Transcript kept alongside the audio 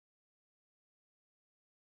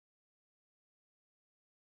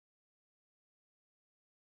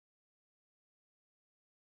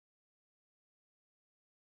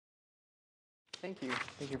Thank you.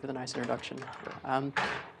 Thank you for the nice introduction. And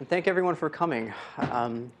thank everyone for coming.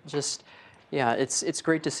 Yeah, it's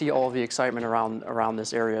great to see all of the excitement around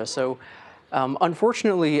this area. So,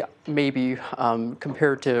 unfortunately, maybe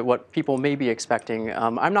compared to what people may be expecting,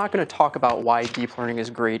 I'm not going to talk about why deep learning is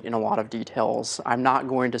great in a lot of details. I'm not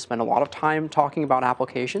going to spend a lot of time talking about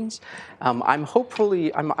applications. I'm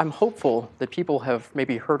hopeful that people have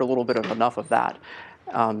maybe heard a little bit of enough of that.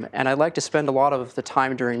 And I'd like to spend a lot of the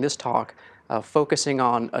time during this talk focusing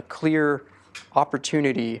on a clear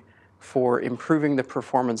opportunity for improving the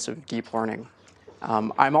performance of deep learning.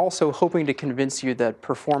 I'm also hoping to convince you that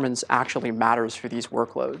performance actually matters for these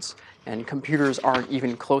workloads, and computers aren't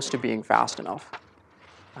even close to being fast enough.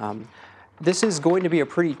 This is going to be a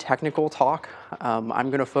pretty technical talk. I'm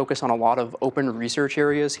going to focus on a lot of open research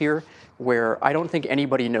areas here where I don't think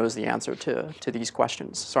anybody knows the answer to these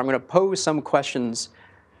questions. So I'm going to pose some questions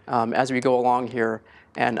as we go along here,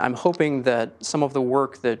 and I'm hoping that some of the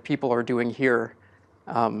work that people are doing here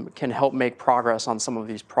can help make progress on some of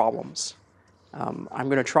these problems. I'm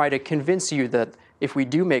going to try to convince you that if we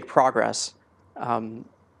do make progress,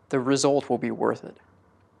 the result will be worth it.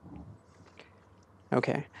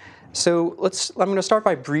 Okay, so I'm going to start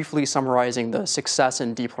by briefly summarizing the success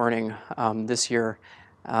in deep learning this year.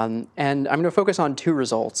 And I'm going to focus on two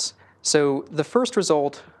results. So the first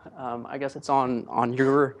result, I guess it's on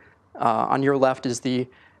your left, is the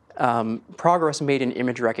progress made in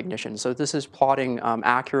image recognition. So this is plotting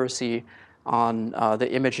accuracy on the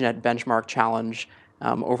ImageNet benchmark challenge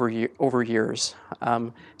over years.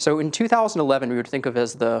 So in 2011, we would think of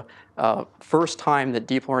as the first time that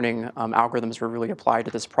deep learning algorithms were really applied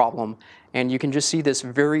to this problem. And you can just see this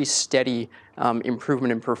very steady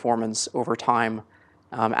improvement in performance over time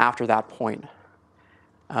after that point.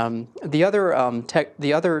 The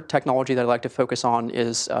other technology that I'd like to focus on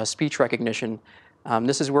is speech recognition.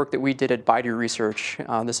 This is work that we did at Baidu Research.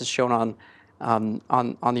 This is shown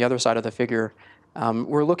on the other side of the figure.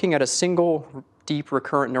 We're looking at a single deep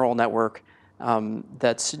recurrent neural network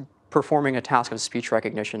that's performing a task of speech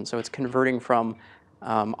recognition. So it's converting from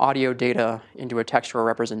audio data into a textual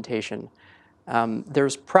representation. There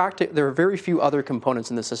are very few other components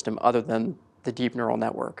in the system other than the deep neural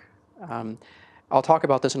network. I'll talk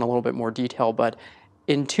about this in a little bit more detail, but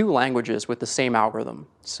in two languages with the same algorithm,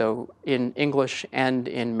 so in English and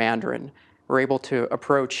in Mandarin, we're able to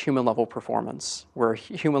approach human-level performance, where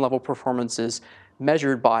human-level performance is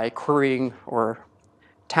measured by querying or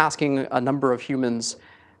tasking a number of humans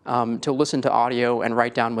to listen to audio and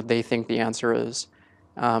write down what they think the answer is,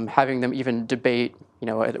 having them even debate,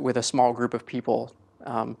 with a small group of people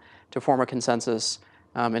to form a consensus,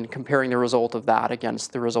 and comparing the result of that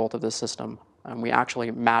against the result of the system. We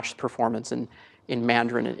actually matched performance in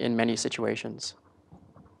Mandarin in many situations.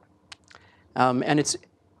 And it's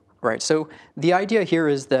right. So the idea here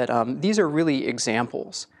is that these are really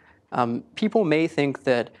examples. People may think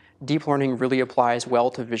that deep learning really applies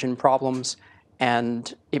well to vision problems,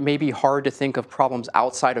 and it may be hard to think of problems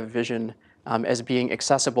outside of vision as being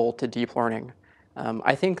accessible to deep learning.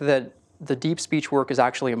 I think that the deep speech work is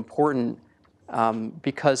actually important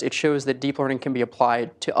because it shows that deep learning can be applied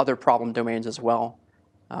to other problem domains as well.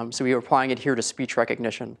 So we are applying it here to speech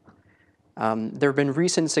recognition. There have been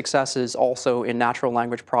recent successes also in natural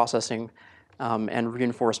language processing and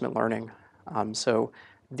reinforcement learning. So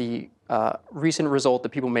the recent result that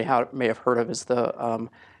people may have heard of is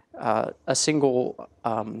a single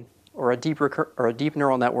or a deep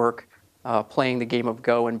neural network playing the game of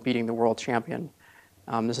Go and beating the world champion.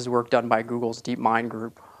 This is work done by Google's DeepMind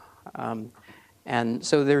group. And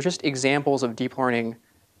so they're just examples of deep learning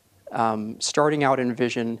starting out in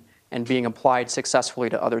vision and being applied successfully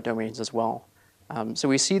to other domains as well. So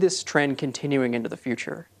we see this trend continuing into the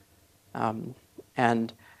future.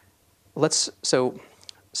 And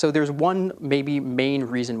so there's one maybe main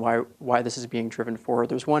reason why this is being driven forward.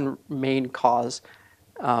 There's one main cause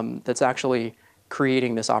that's actually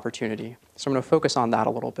creating this opportunity. So I'm going to focus on that a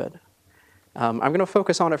little bit. I'm going to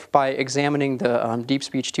focus on it by examining the Deep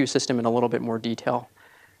Speech 2 system in a little bit more detail.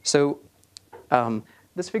 So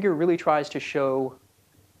this figure really tries to show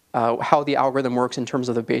how the algorithm works in terms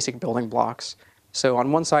of the basic building blocks. So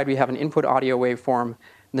on one side, we have an input audio waveform.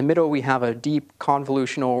 In the middle, we have a deep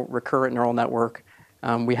convolutional recurrent neural network.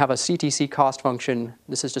 We have a CTC cost function.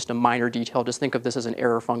 This is just a minor detail. Just think of this as an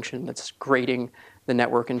error function that's grading the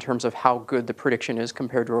network in terms of how good the prediction is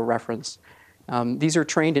compared to a reference. These are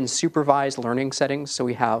trained in supervised learning settings. So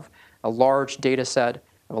we have a large data set,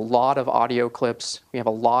 a lot of audio clips. We have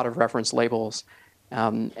a lot of reference labels.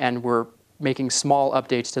 And we're making small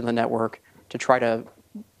updates to the network to try to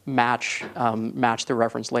match the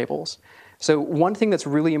reference labels. So one thing that's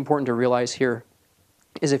really important to realize here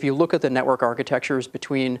is if you look at the network architectures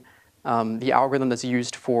between the algorithm that's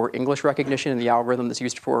used for English recognition and the algorithm that's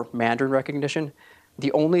used for Mandarin recognition,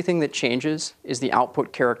 the only thing that changes is the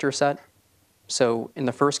output character set. So in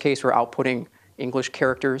the first case, we're outputting English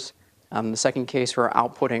characters. The second case, we're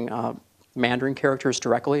outputting Mandarin characters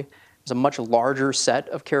directly. There's a much larger set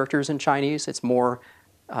of characters in Chinese. It's more,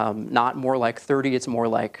 not more like 30, it's more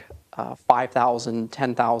like 5,000,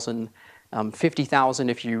 10,000, 50,000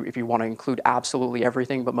 if you want to include absolutely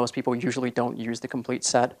everything, but most people usually don't use the complete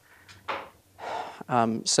set.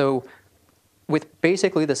 So with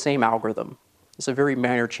basically the same algorithm, it's a very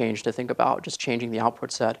minor change to think about, just changing the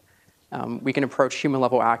output set. We can approach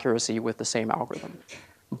human-level accuracy with the same algorithm.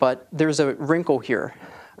 But there's a wrinkle here.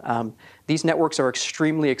 These networks are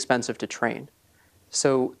extremely expensive to train.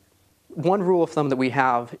 So one rule of thumb that we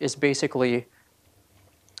have is basically,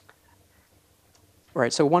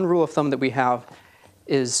 right, so one rule of thumb that we have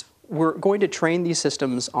is we're going to train these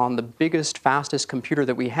systems on the biggest, fastest computer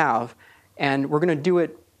that we have, and we're going to do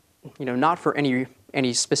it, not for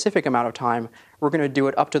any specific amount of time. We're going to do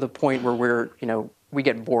it up to the point where we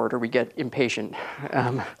get bored or we get impatient.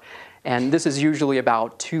 And this is usually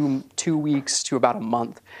about two weeks to about a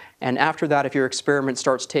month. And after that, if your experiment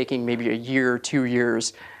starts taking maybe a year, 2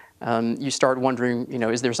 years, you start wondering,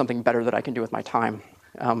 is there something better that I can do with my time?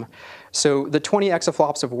 So the 20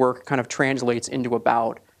 exaflops of work kind of translates into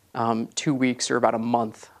about 2 weeks or about a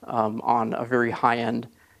month on a very high-end,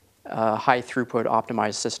 high-throughput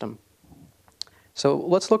optimized system. So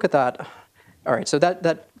let's look at that. All right, so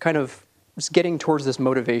that kind of is getting towards this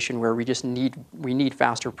motivation where we need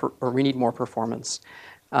faster or we need more performance.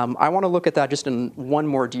 I want to look at that just in one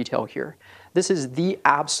more detail here. This is the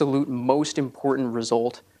absolute most important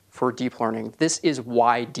result for deep learning. This is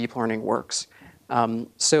why deep learning works.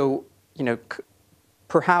 So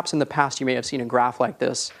perhaps in the past you may have seen a graph like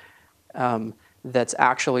this that's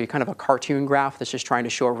actually kind of a cartoon graph that's just trying to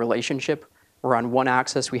show a relationship, where on one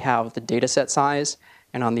axis we have the data set size,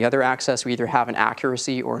 and on the other axis we either have an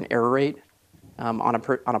accuracy or an error rate on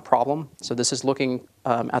a problem. So this is looking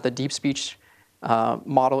at the deep speech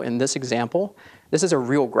model in this example. This is a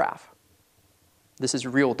real graph. This is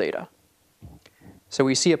real data. So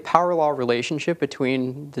we see a power law relationship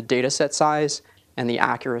between the data set size and the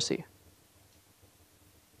accuracy.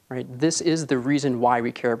 Right? This is the reason why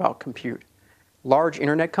we care about compute. Large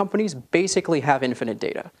internet companies basically have infinite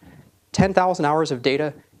data. 10,000 hours of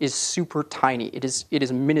data is super tiny. It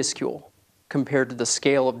is minuscule compared to the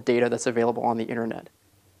scale of data that's available on the internet.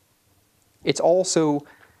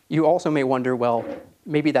 You also may wonder, well,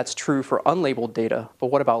 maybe that's true for unlabeled data, but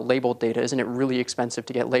what about labeled data? Isn't it really expensive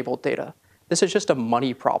to get labeled data? This is just a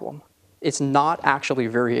money problem. It's not actually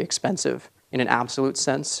very expensive in an absolute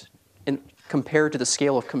sense compared to the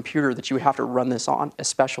scale of computer that you would have to run this on,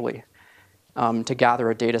 especially to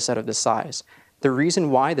gather a data set of this size. The reason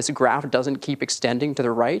why this graph doesn't keep extending to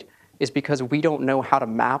the right is because we don't know how to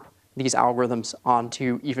map these algorithms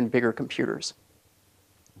onto even bigger computers.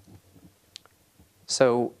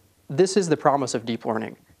 So this is the promise of deep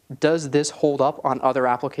learning. Does this hold up on other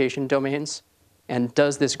application domains? And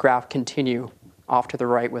does this graph continue off to the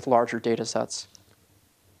right with larger data sets?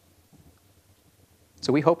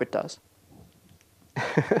 So we hope it does.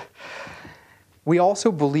 We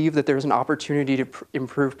also believe that there's an opportunity to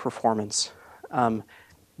improve performance.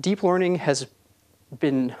 Deep learning has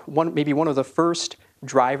been maybe one of the first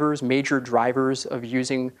major drivers of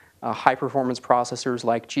using high-performance processors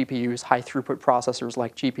like GPUs, high-throughput processors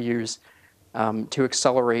like GPUs, to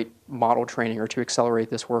accelerate model training or to accelerate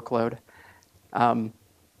this workload.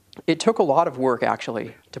 It took a lot of work,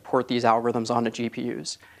 actually, to port these algorithms onto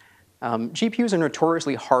GPUs. GPUs are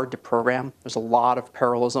notoriously hard to program. There's a lot of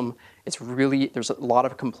parallelism. There's a lot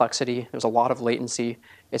of complexity. There's a lot of latency.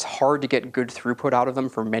 It's hard to get good throughput out of them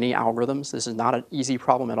for many algorithms. This is not an easy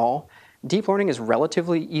problem at all. Deep learning is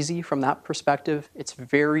relatively easy from that perspective. It's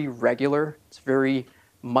very regular. It's very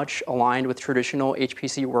much aligned with traditional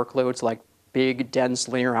HPC workloads like big, dense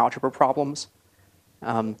linear algebra problems.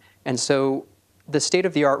 And so the state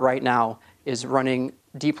of the art right now is running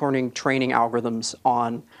deep learning training algorithms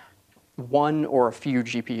on one or a few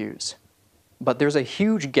GPUs. But there's a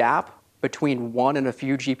huge gap between one and a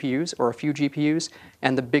few GPUs or a few GPUs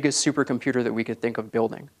and the biggest supercomputer that we could think of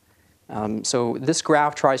building. So this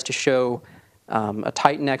graph tries to show a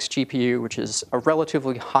Titan X GPU, which is a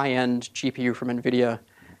relatively high-end GPU from NVIDIA,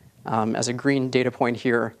 as a green data point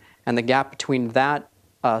here. And the gap between that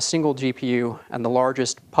single GPU and the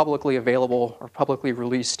largest publicly available or publicly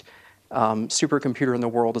released supercomputer in the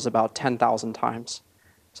world is about 10,000 times.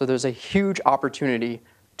 So there's a huge opportunity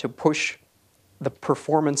to push the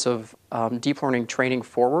performance of deep learning training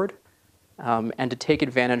forward and to take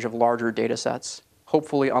advantage of larger data sets,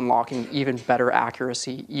 hopefully unlocking even better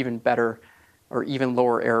accuracy, even better or even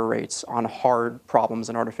lower error rates on hard problems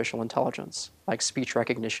in artificial intelligence, like speech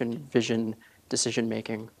recognition, vision, decision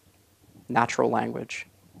making, natural language.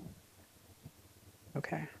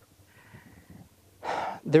 Okay.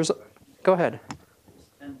 Go ahead.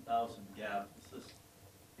 10,000 gap. Is this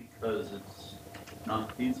because it's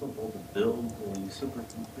not feasible to build a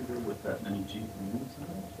supercomputer with that many GPUs in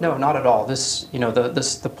it? No, not at all.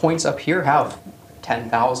 The points up here have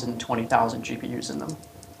 10,000, 20,000 GPUs in them,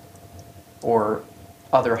 or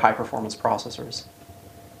other high-performance processors.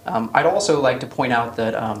 I'd also like to point out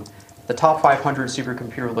that the top 500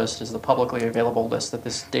 supercomputer list is the publicly available list that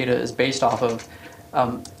this data is based off of.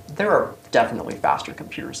 There are definitely faster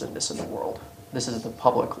computers than this in the world. This is the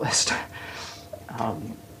public list.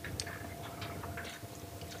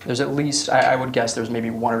 There's at least, I would guess there's maybe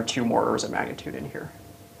 1 or 2 more orders of magnitude in here.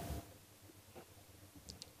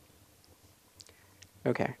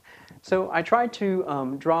 Okay, so I tried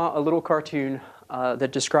to draw a little cartoon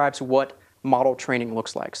that describes what model training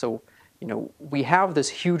looks like. So, we have this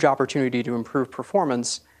huge opportunity to improve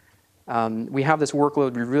performance. We have this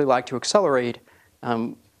workload we'd really like to accelerate.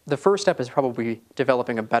 The first step is probably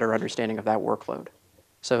developing a better understanding of that workload.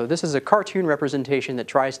 So this is a cartoon representation that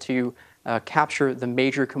tries to capture the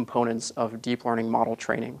major components of deep learning model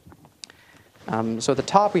training. So at the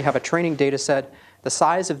top, we have a training data set. The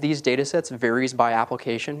size of these data sets varies by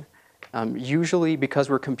application. Usually,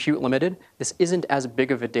 because we're compute limited, this isn't as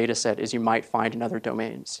big of a data set as you might find in other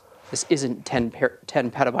domains. This isn't 10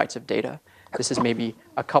 petabytes of data. This is maybe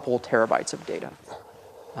a couple terabytes of data.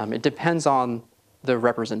 It depends on the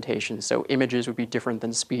representation. So images would be different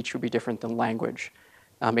than speech, would be different than language.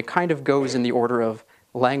 It kind of goes in the order of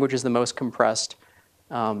language is the most compressed,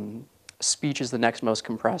 speech is the next most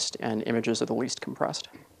compressed, and images are the least compressed.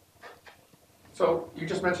 So you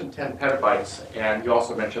just mentioned 10 petabytes, and you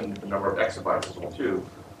also mentioned the number of exabytes as well, too.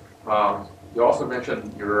 You also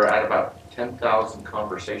mentioned you're at about 10,000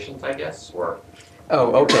 conversations, I guess, or...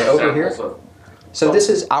 Oh, okay, over here? So this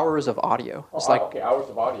is hours of audio. It's okay, hours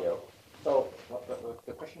of audio. So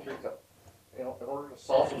the question here is that, in order to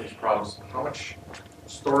solve some of these problems, how much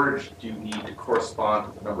storage do you need to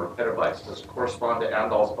correspond to the number of petabytes? Does it correspond to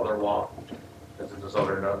Andal's other law, as it is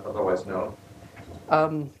otherwise known?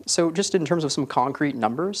 So just in terms of some concrete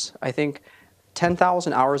numbers, I think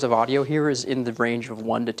 10,000 hours of audio here is in the range of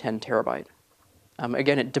 1 to 10 terabyte.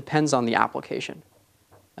 Again, it depends on the application.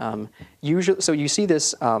 Usually, so you see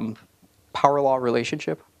this power law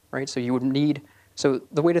relationship, right? So you would need, so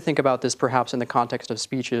the way to think about this perhaps in the context of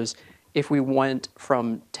speech is if we went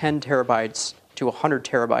from 10 terabytes to 100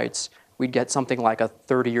 terabytes, we'd get something like a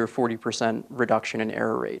 30 or 40% reduction in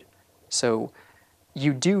error rate. So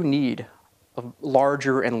you do need a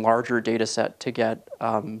larger and larger data set to get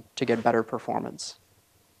better performance.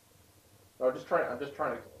 I'm just trying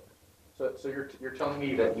to. So you're telling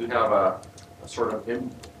me that you have a sort of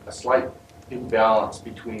a slight imbalance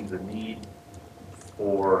between the need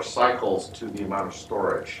for cycles to the amount of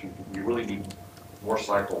storage. You really need more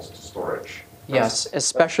cycles to storage. Yes,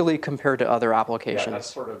 especially compared to other applications. Yeah,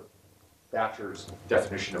 that's sort of Thatcher's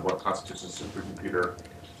definition of what constitutes a supercomputer,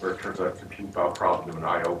 where it turns a compute-bound problem to an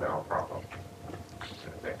I/O-bound problem.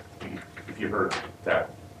 If you heard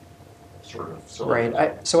that sort of solution.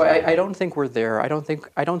 Right. So I don't think we're there. I don't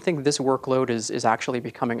think this workload is actually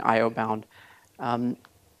becoming I/O bound.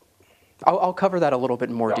 I'll cover that a little bit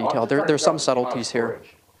in more detail. There's some subtleties here.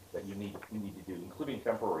 That you need to do, including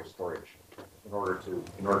temporary storage, in order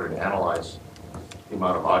to analyze the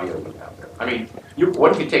amount of audio you have there. I mean,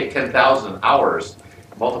 what if you take 10,000 hours,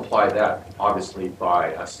 multiply that obviously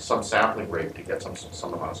by some sampling rate to get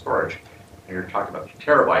some amount of storage, and you're talking about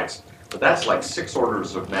terabytes, but that's like 6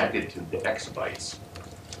 orders of magnitude to exabytes.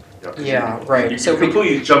 Yeah, right. So you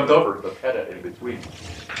completely jumped over the peta in between.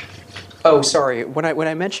 Oh, sorry. When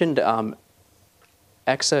I mentioned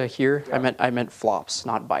exa here, yeah. I meant flops,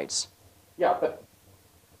 not bytes. Yeah, but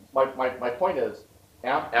my point is,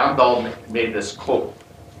 Amdahl made this quote,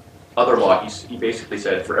 other law. He basically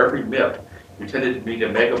said for every MIP, you tended to need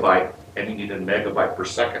a megabyte, and you need a megabyte per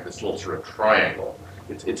second. This little sort of triangle.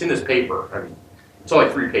 It's in his paper. I mean, it's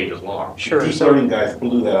only 3 pages long. Sure. Deep learning guys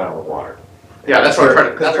blew that out of the water. Yeah, that's what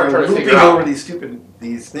I'm trying to figure out. Over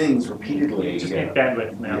these things repeatedly. Just need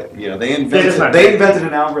bandwidth now. Yeah, they invented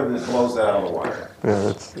an algorithm that blows that out of the water.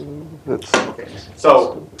 Yeah, that's okay.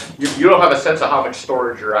 So you don't have a sense of how much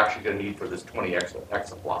storage you're actually going to need for this 20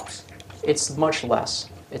 exaflops. It's much less.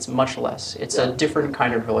 It's much less. It's a different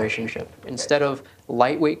kind of relationship. Instead of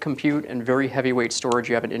lightweight compute and very heavyweight storage,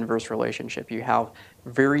 you have an inverse relationship. You have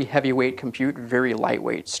very heavyweight compute, very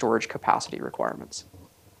lightweight storage capacity requirements.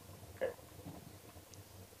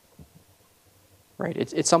 Right?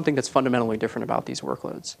 It's something that's fundamentally different about these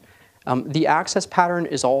workloads. The access pattern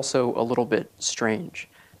is also a little bit strange.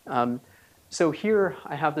 So here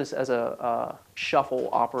I have this as a shuffle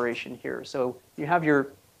operation here. So you have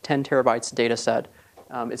your 10 terabytes data set.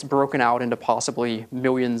 It's broken out into possibly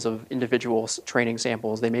millions of individual training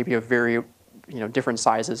samples. They may be of very different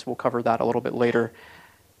sizes. We'll cover that a little bit later.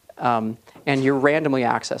 And you're randomly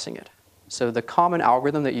accessing it. So the common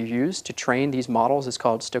algorithm that you use to train these models is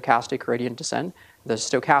called stochastic gradient descent. The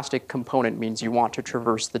stochastic component means you want to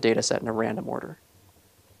traverse the data set in a random order.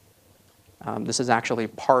 This is actually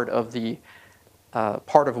part of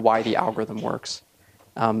why the algorithm works.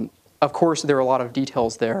 Of course, there are a lot of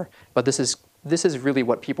details there, but this is really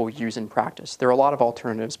what people use in practice. There are a lot of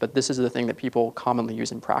alternatives, but this is the thing that people commonly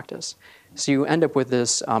use in practice. So you end up with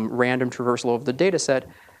this random traversal of the data set,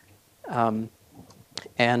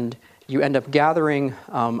 and you end up gathering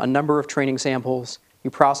a number of training samples.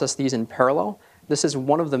 You process these in parallel. This is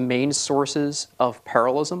one of the main sources of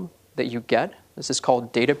parallelism that you get. This is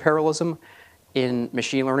called data parallelism in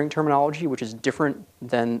machine learning terminology, which is different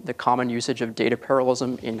than the common usage of data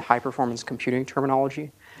parallelism in high-performance computing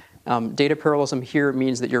terminology. Data parallelism here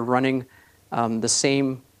means that you're running the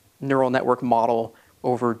same neural network model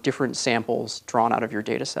over different samples drawn out of your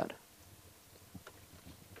data set.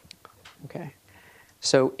 Okay.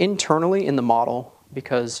 So internally in the model,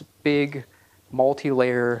 because big,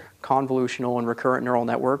 multi-layer, convolutional, and recurrent neural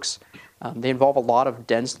networks, they involve a lot of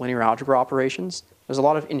dense linear algebra operations. There's a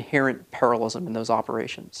lot of inherent parallelism in those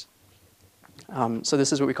operations. So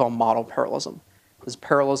this is what we call model parallelism. This is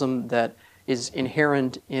parallelism that is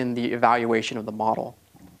inherent in the evaluation of the model.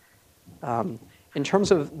 In terms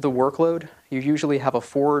of the workload, you usually have a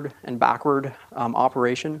forward and backward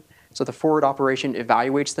operation. So the forward operation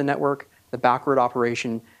evaluates the network. The backward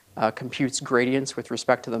operation computes gradients with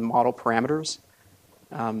respect to the model parameters.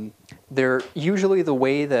 They're usually the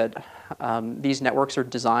way that these networks are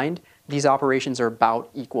designed. These operations are about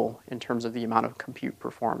equal in terms of the amount of compute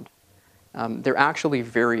performed. They're actually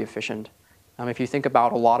very efficient. If you think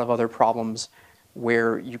about a lot of other problems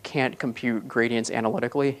where you can't compute gradients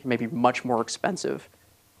analytically, it may be much more expensive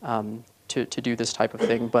to do this type of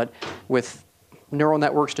thing. But with neural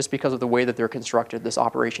networks, just because of the way that they're constructed, this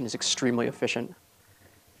operation is extremely efficient.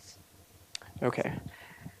 Okay,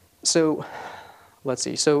 so let's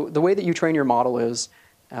see. So the way that you train your model is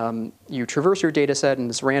you traverse your data set in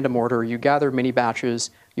this random order, you gather mini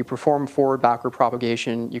batches, you perform forward-backward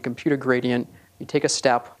propagation, you compute a gradient, you take a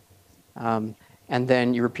step, and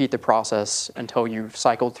then you repeat the process until you've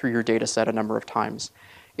cycled through your data set a number of times.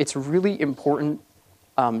 It's really important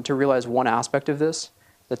to realize one aspect of this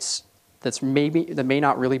that may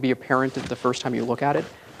not really be apparent the first time you look at it.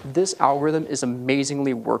 This algorithm is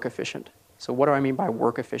amazingly work efficient. So what do I mean by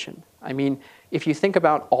work efficient? I mean, if you think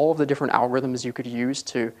about all of the different algorithms you could use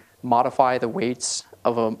to modify the weights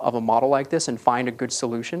of a model like this and find a good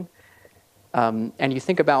solution, and you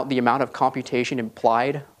think about the amount of computation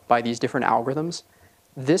implied by these different algorithms,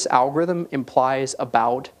 this algorithm implies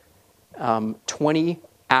about 20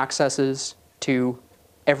 accesses to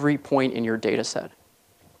every point in your data set.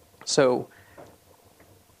 So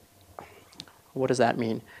what does that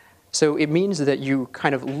mean? So it means that you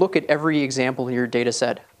kind of look at every example in your data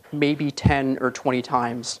set maybe 10 or 20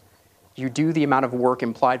 times. You do the amount of work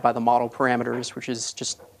implied by the model parameters, which is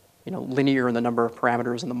just linear in the number of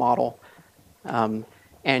parameters in the model.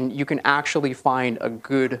 And you can actually find a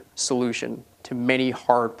good solution to many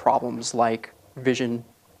hard problems like vision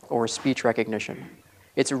or speech recognition.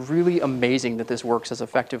 It's really amazing that this works as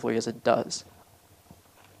effectively as it does.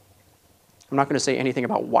 I'm not going to say anything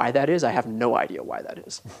about why that is. I have no idea why that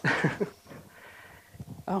is.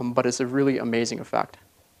 But it's a really amazing effect.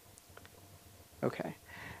 Okay.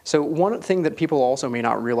 So one thing that people also may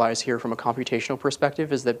not realize here from a computational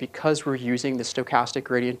perspective is that because we're using the stochastic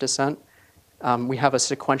gradient descent, we have a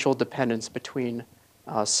sequential dependence between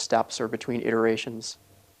steps or between iterations.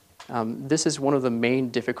 This is one of the main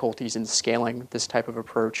difficulties in scaling this type of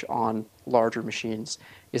approach on larger machines,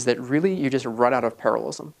 is that really you just run out of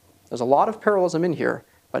parallelism. There's a lot of parallelism in here,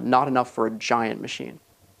 but not enough for a giant machine.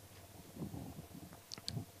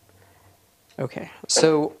 Okay,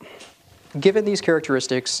 so given these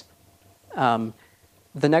characteristics, the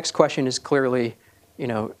next question is clearly,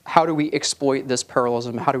 how do we exploit this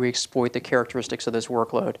parallelism? How do we exploit the characteristics of this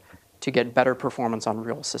workload to get better performance on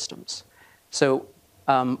real systems? So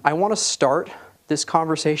I want to start this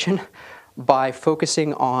conversation by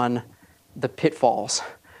focusing on the pitfalls,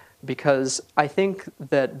 because I think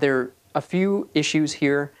that there are a few issues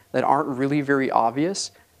here that aren't really very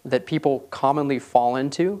obvious that people commonly fall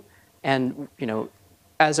into. And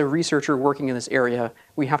as a researcher working in this area,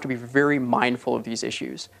 we have to be very mindful of these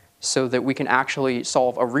issues so that we can actually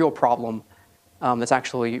solve a real problem that's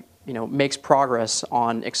actually makes progress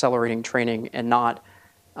on accelerating training and not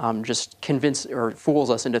just convince or fools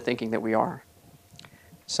us into thinking that we are.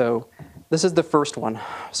 So this is the first one.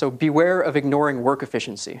 So beware of ignoring work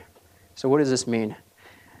efficiency. So what does this mean?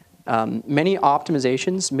 Many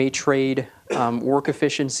optimizations may trade work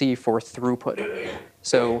efficiency for throughput.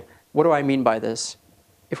 So what do I mean by this?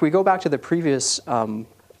 If we go back to the previous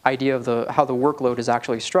idea of how the workload is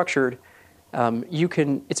actually structured,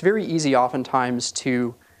 it's very easy oftentimes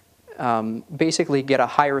to basically get a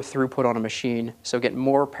higher throughput on a machine, so get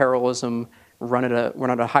more parallelism, run at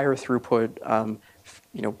a higher throughput,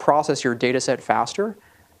 process your data set faster,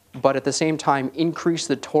 but at the same time increase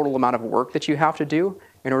the total amount of work that you have to do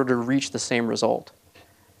in order to reach the same result.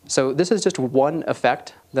 So this is just one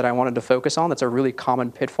effect that I wanted to focus on. That's a really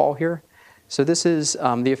common pitfall here. So this is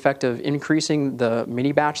the effect of increasing the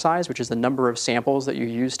mini batch size, which is the number of samples that you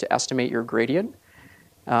use to estimate your gradient.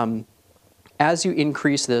 As you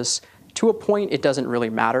increase this, to a point, it doesn't really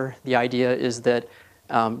matter. The idea is that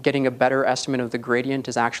getting a better estimate of the gradient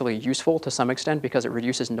is actually useful to some extent because it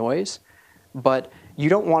reduces noise. But you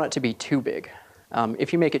don't want it to be too big.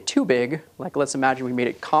 If you make it too big, like let's imagine we made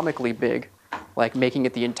it comically big, like making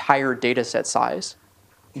it the entire data set size,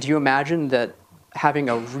 do you imagine that having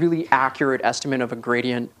a really accurate estimate of a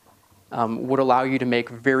gradient would allow you to make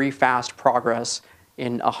very fast progress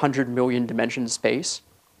in 100 million dimension space?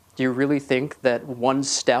 Do you really think that one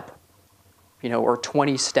step, or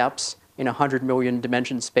 20 steps in 100 million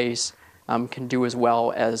dimension space can do as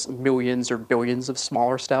well as millions or billions of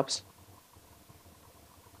smaller steps?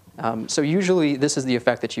 So usually this is the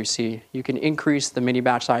effect that you see. You can increase the mini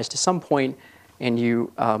batch size to some point, and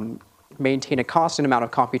you maintain a constant amount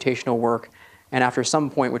of computational work. And after some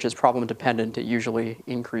point, which is problem dependent, it usually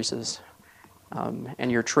increases.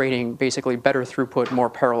 And you're trading basically better throughput, more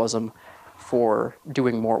parallelism for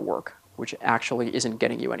doing more work, which actually isn't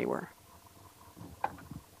getting you anywhere.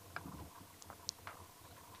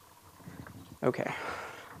 OK.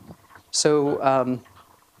 So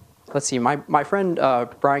let's see. My friend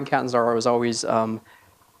Brian Catanzaro was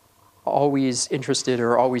always interested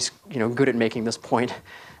or always good at making this point.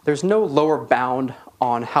 There's no lower bound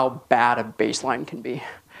on how bad a baseline can be.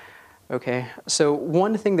 Okay. So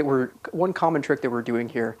one common trick that we're doing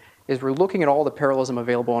here is we're looking at all the parallelism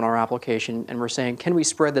available in our application, and we're saying, can we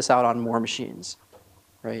spread this out on more machines,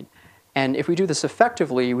 right? And if we do this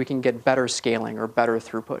effectively, we can get better scaling or better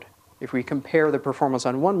throughput. If we compare the performance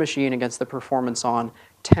on one machine against the performance on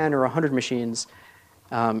 10 or 100 machines,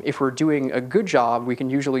 if we're doing a good job, we can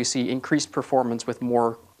usually see increased performance with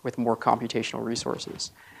more computational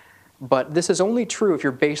resources. But this is only true if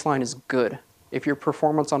your baseline is good, if your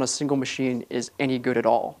performance on a single machine is any good at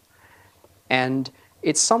all. And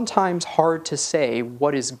it's sometimes hard to say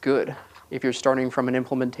what is good if you're starting from an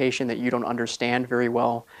implementation that you don't understand very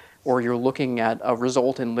well, or you're looking at a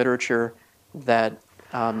result in literature that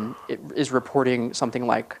it is reporting something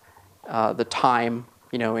like the time,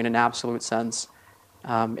 in an absolute sense.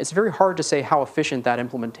 It's very hard to say how efficient that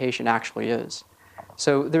implementation actually is.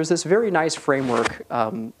 So there's this very nice framework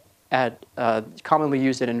commonly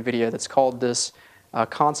used at NVIDIA that's called this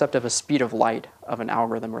concept of a speed of light of an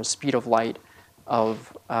algorithm, or a speed of light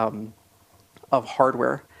of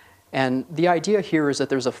hardware. And the idea here is that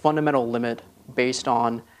there's a fundamental limit based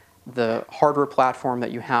on the hardware platform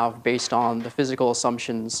that you have, based on the physical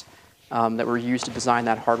assumptions that were used to design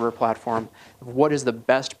that hardware platform, of what is the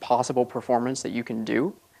best possible performance that you can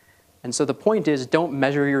do. And so the point is, don't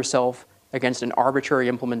measure yourself against an arbitrary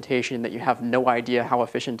implementation that you have no idea how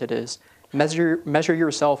efficient it is. Measure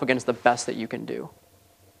yourself against the best that you can do.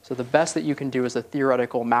 So the best that you can do is the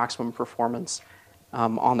theoretical maximum performance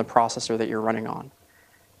on the processor that you're running on.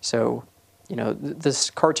 So, this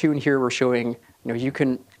cartoon here we're showing, you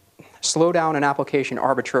can slow down an application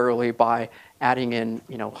arbitrarily by adding in,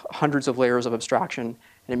 hundreds of layers of abstraction,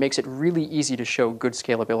 and it makes it really easy to show good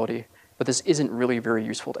scalability. But this isn't really very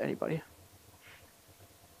useful to anybody.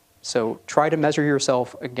 So try to measure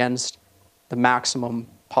yourself against the maximum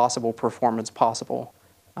possible performance possible,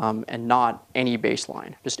 and not any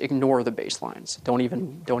baseline. Just ignore the baselines. Don't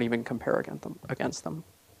even compare against them.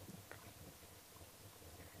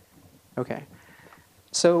 Okay.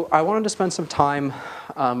 So I wanted to spend some time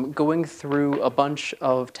going through a bunch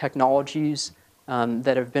of technologies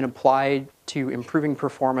that have been applied to improving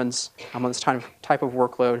performance on this type of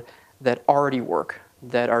workload that already work,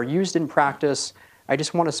 that are used in practice. I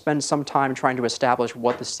just want to spend some time trying to establish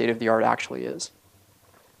what the state of the art actually is.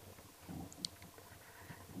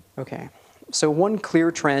 Okay, so one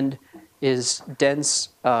clear trend is dense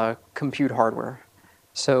compute hardware.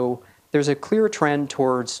 So there's a clear trend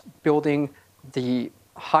towards building the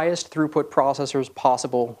highest throughput processors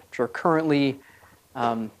possible, which are currently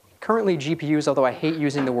GPUs, although I hate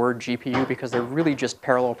using the word GPU because they're really just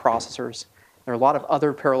parallel processors. There are a lot of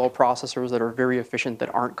other parallel processors that are very efficient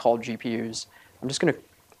that aren't called GPUs. I'm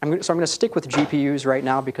going to stick with GPUs right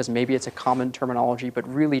now because maybe it's a common terminology, but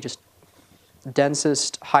really just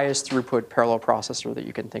densest, highest throughput parallel processor that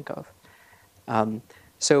you can think of.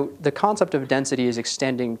 So the concept of density is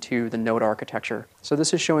extending to the node architecture. So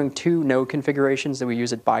this is showing two node configurations that we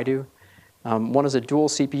use at Baidu. One is a dual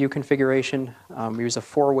CPU configuration. We use a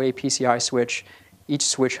 4-way PCI switch. Each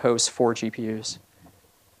switch hosts 4 GPUs.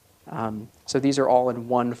 So these are all in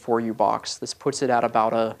one 4U box. This puts it at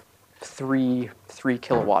about a 3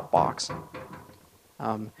 kilowatt box.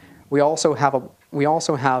 We also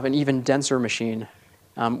have an even denser machine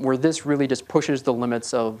where this really just pushes the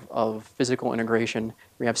limits of physical integration.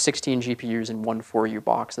 We have 16 GPUs in one 4U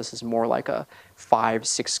box. This is more like a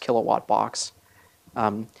 5-6 kilowatt box.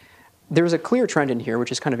 There's a clear trend in here,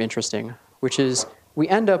 which is kind of interesting, which is we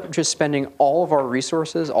end up just spending all of our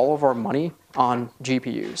resources, all of our money on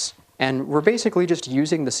GPUs. And we're basically just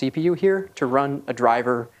using the CPU here to run a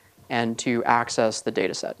driver and to access the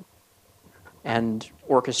data set and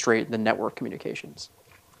orchestrate the network communications.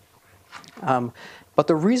 But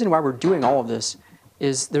the reason why we're doing all of this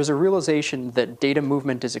is there's a realization that data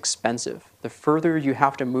movement is expensive. The further you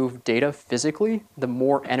have to move data physically, the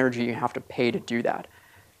more energy you have to pay to do that.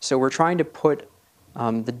 So we're trying to put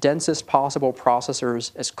the densest possible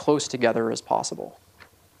processors as close together as possible.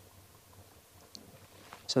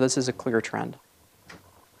 So this is a clear trend.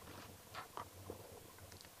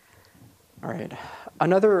 All right.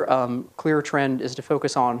 Another clear trend is to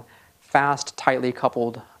focus on fast, tightly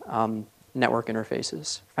coupled network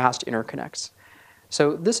interfaces, fast interconnects.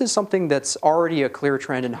 So this is something that's already a clear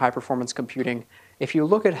trend in high-performance computing. If you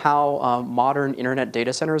look at how modern internet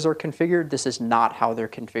data centers are configured, this is not how they're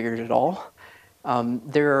configured at all.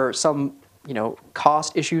 There are some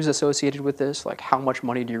cost issues associated with this, like how much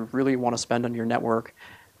money do you really want to spend on your network.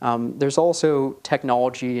 There's also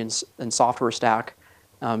technology and software stack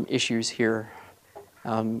issues here.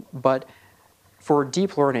 But for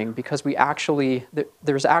deep learning, because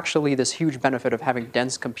there's actually this huge benefit of having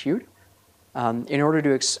dense compute, in order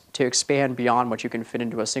to expand beyond what you can fit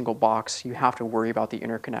into a single box, you have to worry about the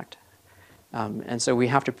interconnect. And so we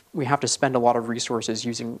have to spend a lot of resources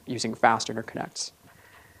using fast interconnects.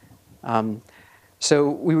 So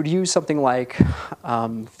we would use something like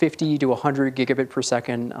 50 to 100 gigabit per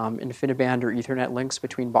second InfiniBand or Ethernet links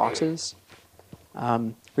between boxes.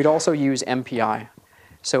 We'd also use MPI.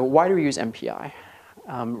 So why do we use MPI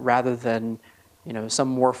rather than some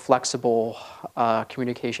more flexible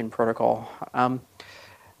communication protocol?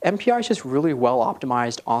 MPI is just really well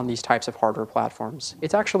optimized on these types of hardware platforms.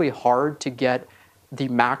 It's actually hard to get the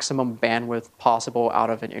maximum bandwidth possible out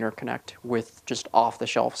of an interconnect with just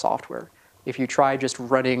off-the-shelf software. If you try just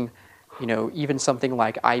running, even something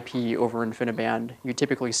like IP over InfiniBand, you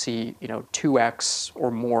typically see, 2x or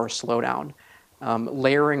more slowdown.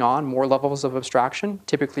 Layering on more levels of abstraction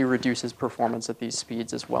typically reduces performance at these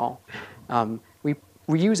speeds as well.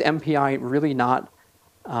 We use MPI really not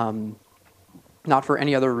for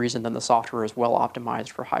any other reason than the software is well optimized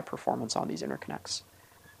for high performance on these interconnects.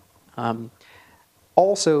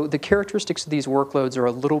 Also, the characteristics of these workloads are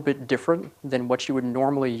a little bit different than what you would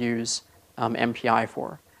normally use MPI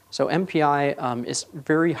for. So MPI is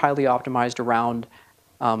very highly optimized around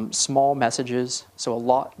small messages.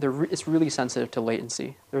 So it's really sensitive to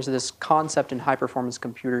latency. There's this concept in high-performance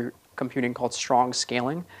computing called strong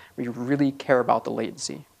scaling, where you really care about the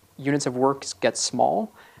latency. Units of work get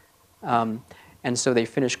small, and so they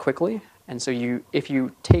finish quickly. And so if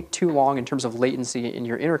you take too long in terms of latency in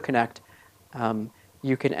your interconnect,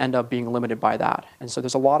 you can end up being limited by that. And so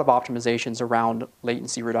there's a lot of optimizations around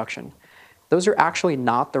latency reduction. Those are actually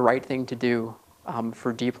not the right thing to do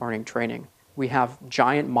for deep learning training. We have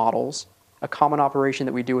giant models. A common operation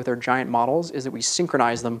that we do with our giant models is that we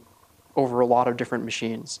synchronize them over a lot of different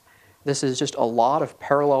machines. This is just a lot of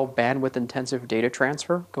parallel bandwidth-intensive data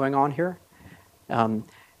transfer going on here. And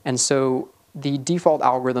so the default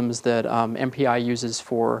algorithms that MPI uses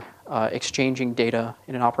for exchanging data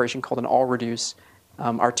in an operation called an all-reduce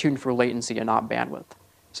are tuned for latency and not bandwidth.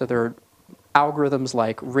 So there are algorithms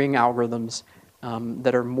like ring algorithms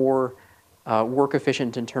that are more work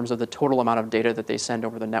efficient in terms of the total amount of data that they send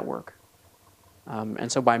over the network.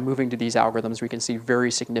 And so by moving to these algorithms, we can see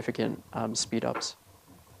very significant speed-ups.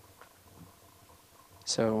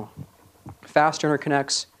 So fast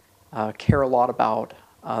interconnects care a lot about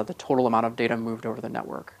the total amount of data moved over the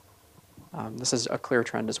network. This is a clear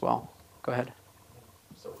trend as well. Go ahead.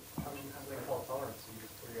 So how do you handle fault tolerance? Do you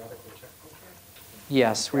periodically check for it?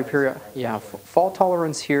 Yes, fault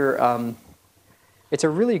tolerance here. It's a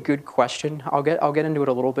really good question. I'll get into it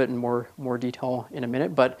a little bit in more detail in a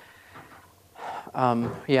minute, but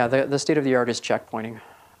yeah, the state of the art is checkpointing.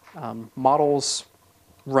 Models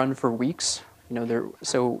run for weeks.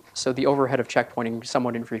 So the overhead of checkpointing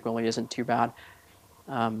somewhat infrequently isn't too bad.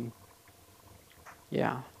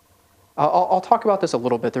 Yeah, I'll talk about this a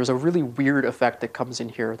little bit. There's a really weird effect that comes in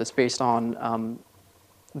here that's based on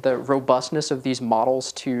the robustness of these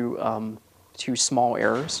models to small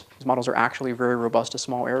errors. These models are actually very robust to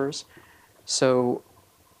small errors. So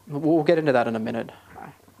we'll get into that in a minute.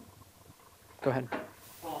 Go ahead.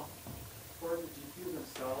 For the GPUs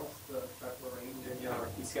themselves, that were arranged in your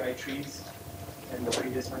PCI trees in the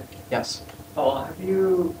previous one, Yes. have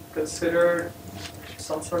you considered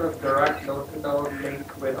some sort of direct node-to-node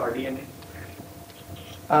link with RDNA?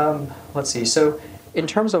 Let's see. So in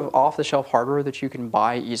terms of off-the-shelf hardware that you can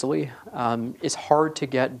buy easily, it's hard to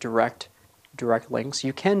get direct links.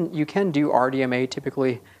 You can do RDMA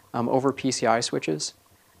typically over PCI switches.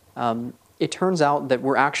 It turns out that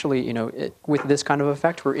we're actually, with this kind of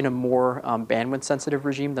effect, we're in a more bandwidth-sensitive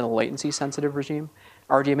regime than a latency-sensitive regime.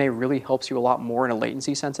 RDMA really helps you a lot more in a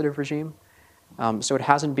latency-sensitive regime. So it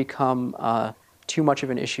hasn't become too much of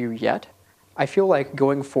an issue yet. I feel like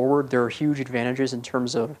going forward, there are huge advantages in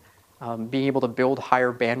terms of being able to build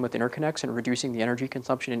higher bandwidth interconnects and reducing the energy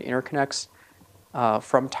consumption in interconnects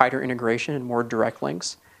from tighter integration and more direct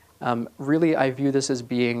links. Really, I view this as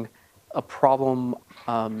being a problem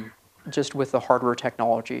just with the hardware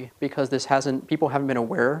technology, because people haven't been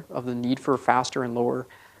aware of the need for faster and lower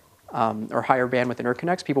or higher bandwidth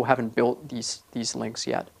interconnects. People haven't built these links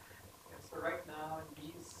yet. So right now, in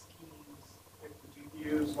these schemes, if the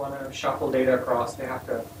GPUs want to shuffle data across, they have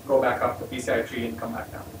to go back up the PCI tree and come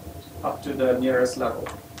back down, up to the nearest level,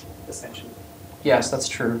 essentially. Yes, that's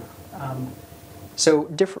true. I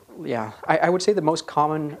would say the most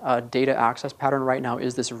common data access pattern right now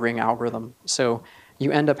is this ring algorithm. So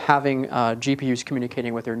you end up having GPUs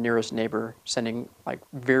communicating with their nearest neighbor, sending like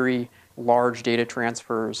very large data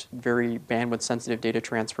transfers, very bandwidth-sensitive data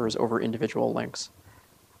transfers over individual links.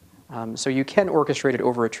 So you can orchestrate it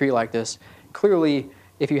over a tree like this. Clearly,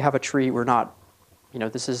 if you have a tree,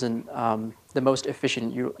 this isn't the most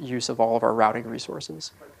efficient use of all of our routing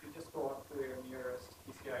resources. But you just go up to your nearest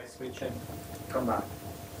PCI switch and come back.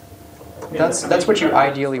 That's what you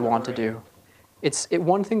ideally want to do.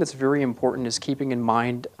 One thing that's very important is keeping in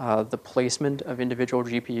mind the placement of individual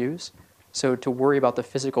GPUs. So to worry about the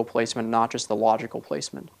physical placement, not just the logical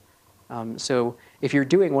placement. So if you're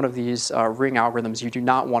doing one of these ring algorithms, you do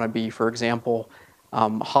not want to be, for example,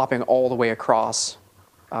 hopping all the way across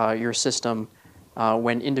your system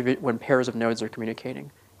when pairs of nodes are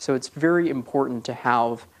communicating. So it's very important to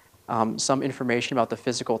have some information about the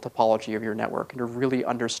physical topology of your network and to really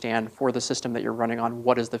understand for the system that you're running on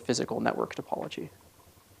what is the physical network topology.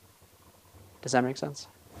 Does that make sense?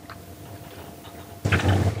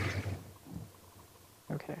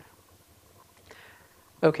 Okay.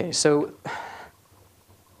 Okay, so,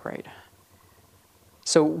 right.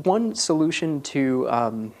 So one solution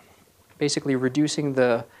to basically reducing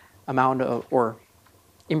the amount of, or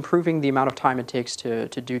improving the amount of time it takes to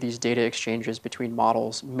do these data exchanges between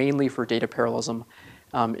models, mainly for data parallelism,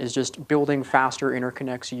 is just building faster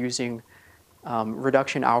interconnects using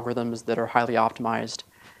reduction algorithms that are highly optimized.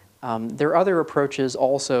 There are other approaches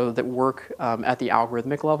also that work at the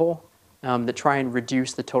algorithmic level that try and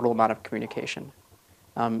reduce the total amount of communication.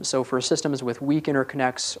 So for systems with weak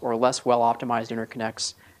interconnects or less well-optimized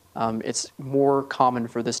interconnects, it's more common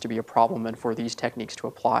for this to be a problem and for these techniques to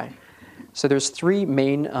apply. So there's three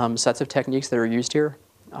main sets of techniques that are used here.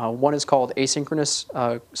 One is called asynchronous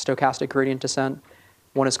stochastic gradient descent.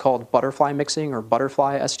 One is called butterfly mixing or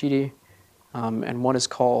butterfly SGD. And one is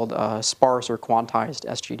called sparse or quantized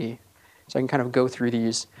SGD. So I can kind of go through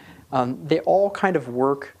these. They all kind of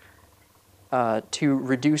work to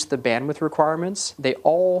reduce the bandwidth requirements. They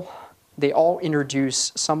all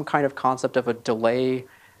introduce some kind of concept of a delay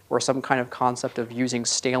or some kind of concept of using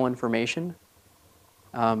stale information.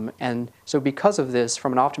 And so because of this,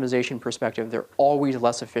 from an optimization perspective, they're always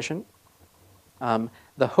less efficient.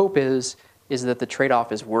 The hope is that the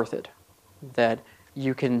trade-off is worth it, that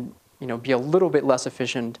you can be a little bit less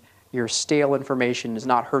efficient, your stale information is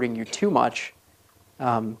not hurting you too much,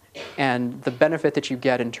 And the benefit that you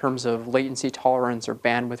get in terms of latency tolerance or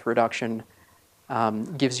bandwidth reduction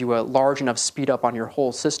gives you a large enough speed up on your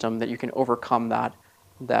whole system that you can overcome that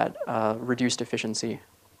reduced efficiency.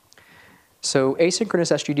 So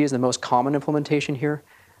asynchronous SGD is the most common implementation here.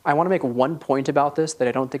 I want to make one point about this that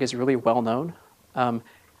I don't think is really well known.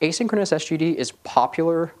 Asynchronous SGD is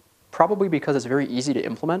popular probably because it's very easy to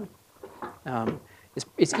implement.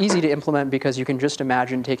 It's easy to implement because you can just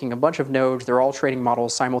imagine taking a bunch of nodes, they're all training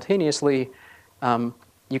models simultaneously.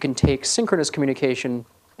 You can take synchronous communication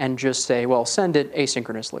and just say, well, send it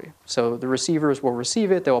asynchronously. So the receivers will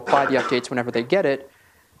receive it, they'll apply the updates whenever they get it.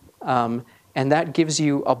 And that gives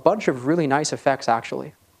you a bunch of really nice effects,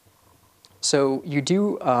 actually. So you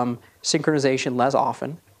do synchronization less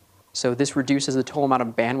often. So this reduces the total amount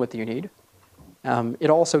of bandwidth that you need. It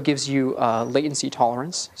also gives you latency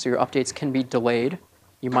tolerance, so your updates can be delayed.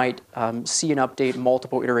 You might see an update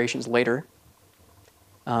multiple iterations later.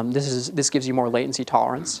 This gives you more latency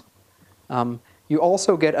tolerance. You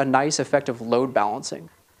also get a nice effect of load balancing.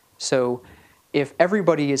 So if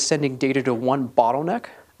everybody is sending data to one bottleneck,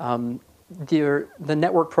 the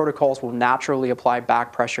network protocols will naturally apply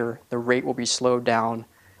back pressure. The rate will be slowed down.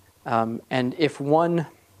 And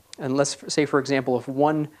let's say, for example, if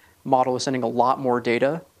one model is sending a lot more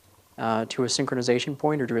data to a synchronization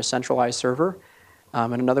point or to a centralized server,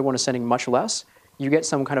 and another one is sending much less, you get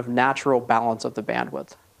some kind of natural balance of the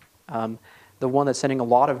bandwidth. The one that's sending a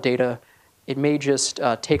lot of data, it may just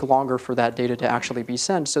take longer for that data to actually be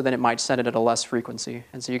sent, so then it might send it at a less frequency.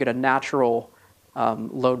 And so you get a natural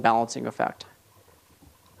load balancing effect.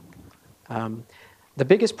 The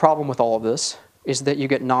biggest problem with all of this is that you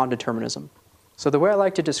get non-determinism. So the way I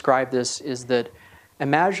like to describe this is that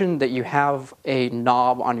imagine that you have a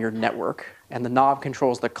knob on your network, and the knob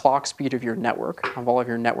controls the clock speed of your network, of all of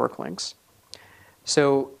your network links.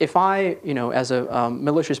 So if I, as a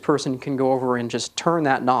malicious person, can go over and just turn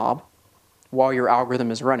that knob while your algorithm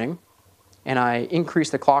is running, and I increase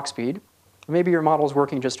the clock speed, maybe your model is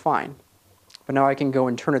working just fine. But now I can go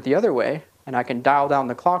and turn it the other way, and I can dial down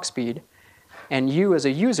the clock speed, and you as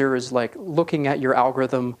a user is like looking at your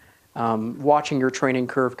algorithm, watching your training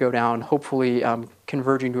curve go down, hopefully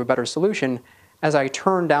converging to a better solution. As I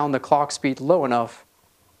turn down the clock speed low enough,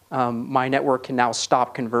 my network can now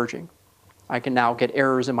stop converging. I can now get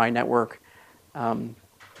errors in my network. And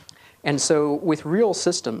so with real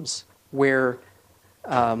systems where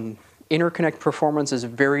interconnect performance is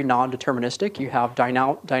very non-deterministic, you have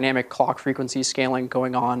dynamic clock frequency scaling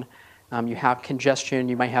going on, you have congestion,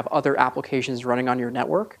 you might have other applications running on your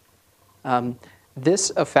network.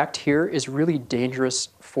 This effect here is really dangerous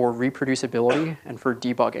for reproducibility and for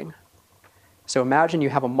debugging. So imagine you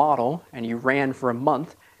have a model and you ran for a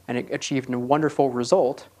month and it achieved a wonderful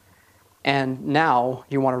result, and now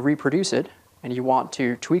you want to reproduce it and you want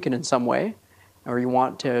to tweak it in some way, or you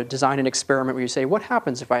want to design an experiment where you say, what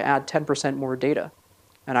happens if I add 10% more data?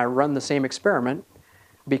 And I run the same experiment.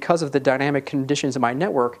 Because of the dynamic conditions in my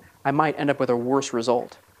network, I might end up with a worse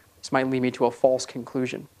result. This might lead me to a false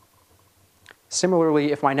conclusion.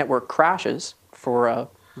 Similarly, if my network crashes for a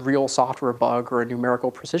real software bug or a numerical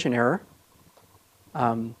precision error,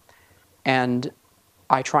 and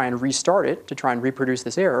I try and restart it to try and reproduce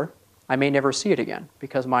this error, I may never see it again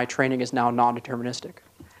because my training is now non-deterministic.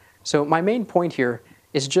 So my main point here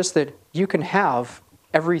is just that you can have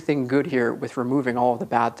everything good here with removing all of the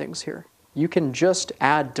bad things here. You can just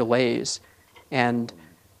add delays and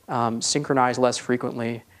synchronize less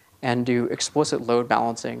frequently and do explicit load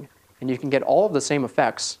balancing, and you can get all of the same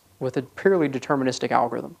effects with a purely deterministic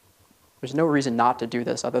algorithm. There's no reason not to do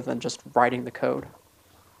this other than just writing the code.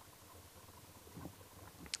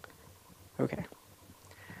 Okay.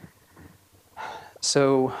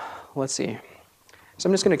 So let's see. So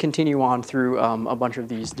I'm just going to continue on through a bunch of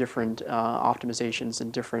these different optimizations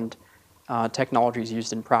and different technologies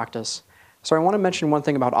used in practice. So I want to mention one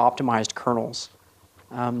thing about optimized kernels.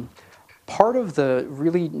 Part of the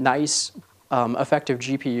really nice effective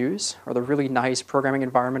GPUs, or the really nice programming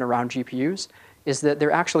environment around GPUs, is that they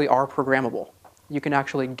actually are programmable. You can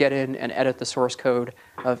actually get in and edit the source code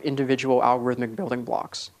of individual algorithmic building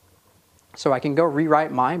blocks. So I can go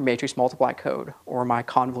rewrite my matrix multiply code or my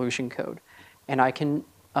convolution code, and I can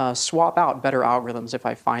swap out better algorithms if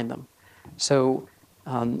I find them. So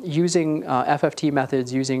using FFT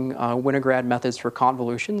methods, using Winograd methods for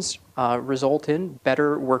convolutions result in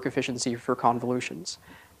better work efficiency for convolutions.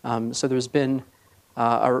 So there's been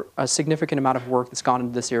a significant amount of work that's gone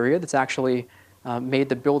into this area that's actually made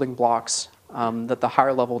the building blocks that the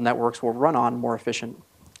higher level networks will run on more efficient.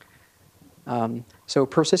 So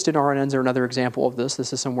persistent RNNs are another example of this.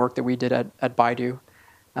 This is some work that we did at Baidu.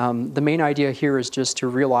 The main idea here is just to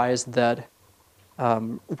realize that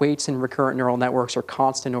weights in recurrent neural networks are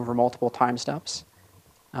constant over multiple time steps.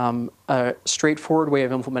 A straightforward way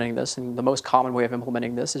of implementing this, and the most common way of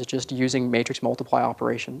implementing this, is just using matrix multiply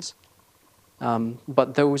operations.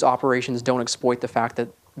 But those operations don't exploit the fact that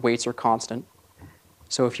weights are constant.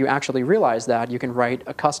 So if you actually realize that, you can write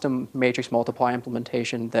a custom matrix multiply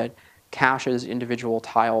implementation that caches individual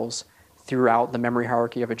tiles throughout the memory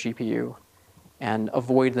hierarchy of a GPU and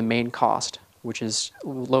avoid the main cost, which is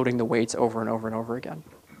loading the weights over and over and over again.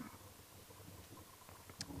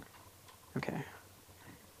 Okay.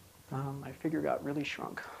 My figure got really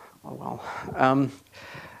shrunk. Oh well.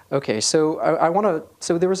 Okay, so I want to.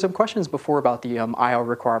 So there were some questions before about the I/O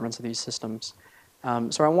requirements of these systems.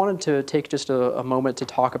 So I wanted to take just a moment to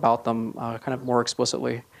talk about them kind of more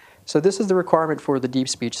explicitly. So this is the requirement for the deep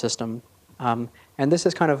speech system, and this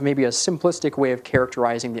is kind of maybe a simplistic way of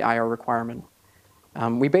characterizing the I/O requirement.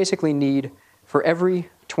 We basically need, for every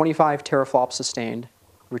 25 teraflops sustained,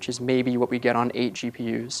 which is maybe what we get on 8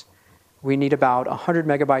 GPUs, we need about 100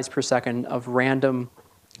 megabytes per second of random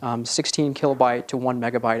 16 kilobyte to 1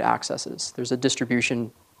 megabyte accesses. There's a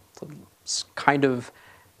distribution, kind of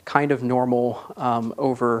normal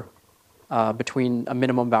over between a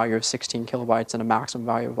minimum value of 16 kilobytes and a maximum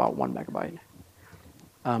value of about 1 megabyte.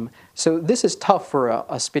 So this is tough for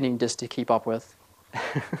a spinning disk to keep up with.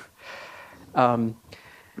 And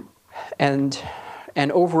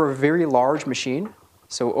over a very large machine,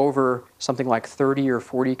 so over something like 30 or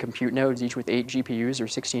 40 compute nodes, each with 8 GPUs or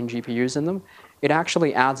 16 GPUs in them, it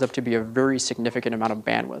actually adds up to be a very significant amount of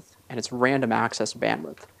bandwidth, and it's random access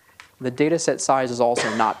bandwidth. The data set size is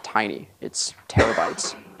also not tiny. It's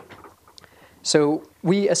terabytes. So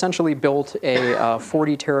we essentially built a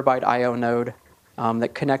 40 terabyte I/O node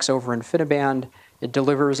that connects over InfiniBand. It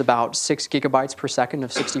delivers about 6 gigabytes per second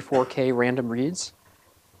of 64K random reads.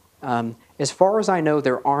 As far as I know,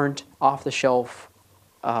 there aren't off-the-shelf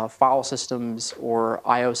file systems or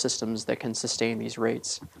I/O systems that can sustain these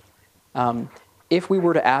rates. If we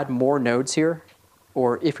were to add more nodes here,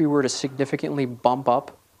 or if we were to significantly bump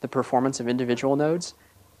up the performance of individual nodes,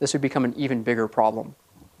 this would become an even bigger problem.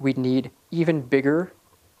 We'd need even bigger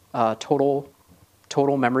total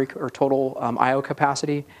memory or total I/O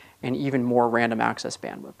capacity and even more random access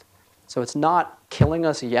bandwidth. So it's not killing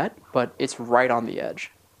us yet, but it's right on the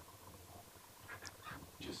edge.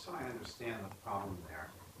 Just so I understand the problem there,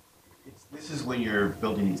 this is when you're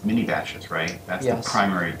building these mini batches, right? That's Yes. The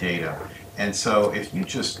primary data. And so if you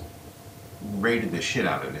just rated the shit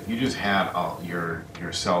out of it, if you just had your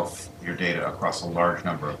data across a large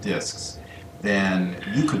number of disks, then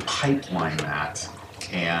you could pipeline that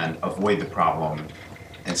and avoid the problem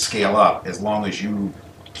and scale up as long as you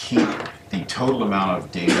keep the total amount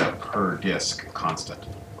of data per disk constant.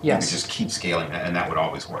 Yes. You could just keep scaling that, and that would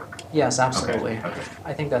always work. Yes, absolutely. Okay.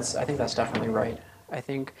 I think that's definitely right. I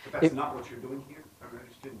think But that's not what you're doing here? I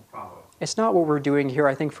just didn't follow. It's not what we're doing here,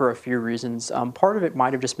 I think, for a few reasons. Part of it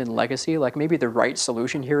might have just been legacy. Like maybe the right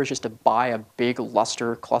solution here is just to buy a big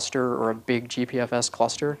Lustre cluster or a big GPFS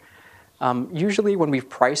cluster. Usually when we've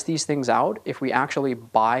priced these things out, if we actually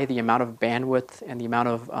buy the amount of bandwidth and the amount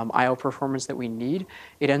of I/O performance that we need,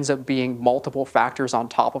 it ends up being multiple factors on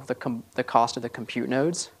top of the cost of the compute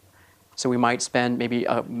nodes. So we might spend maybe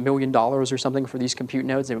 $1 million or something for these compute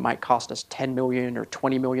nodes, and it might cost us $10 million or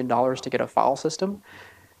 $20 million to get a file system.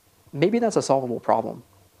 Maybe that's a solvable problem.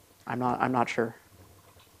 I'm not sure.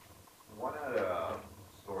 Why not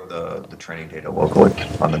store the training data locally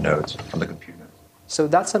on the nodes, on the compute nodes? So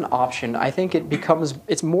that's an option. I think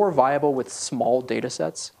it's more viable with small data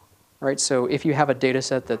sets, right? So if you have a data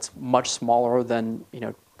set that's much smaller than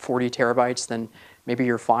 40 terabytes, then maybe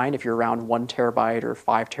you're fine if you're around 1 terabyte or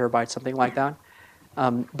 5 terabytes, something like that.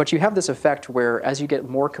 But you have this effect where as you get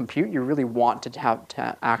more compute, you really want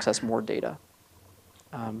to access more data.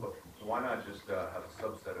 Why not just have a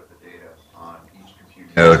subset of the data on each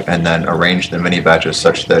compute node and then arrange the mini batches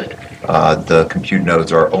such that the compute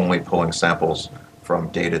nodes are only pulling samples from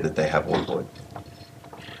data that they have locally?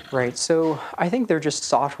 Right. So I think there are just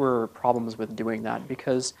software problems with doing that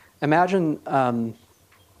because imagine,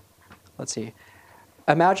 let's see.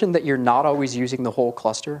 Imagine that you're not always using the whole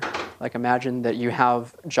cluster. Like imagine that you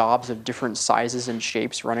have jobs of different sizes and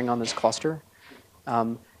shapes running on this cluster.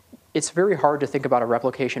 It's very hard to think about a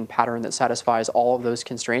replication pattern that satisfies all of those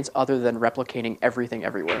constraints other than replicating everything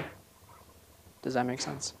everywhere. Does that make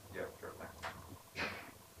sense? Yeah, sure. Thanks.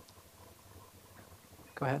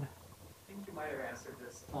 Go ahead. I think you might have answered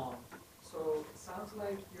this. So it sounds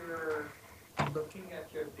like you're looking at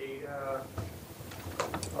your data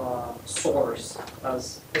source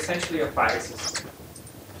as essentially a file system.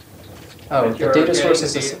 Oh, That the you're data getting source the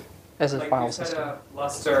is data. as a Like file you said system. a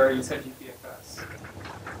Lustre, you said GPFS.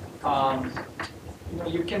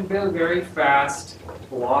 You can build very fast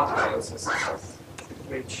block I/O systems,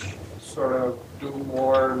 which sort of do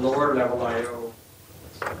more lower level I/O.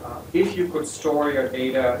 If you could store your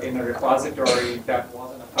data in a repository that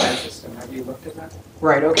wasn't a file system, have you looked at that?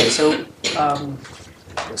 Right. Okay. So,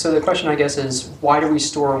 so the question, I guess, is why do we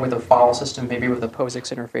store with a file system, maybe with a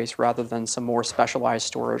POSIX interface, rather than some more specialized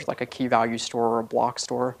storage, like a key value store or a block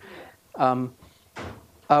store?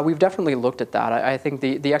 We've definitely looked at that. I think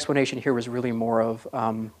the explanation here was really more of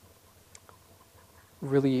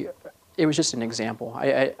it was just an example.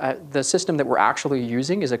 The system that we're actually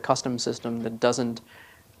using is a custom system that doesn't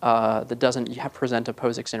present a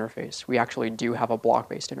POSIX interface. We actually do have a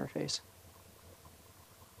block-based interface.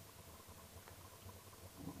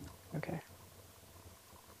 Okay.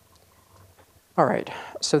 All right.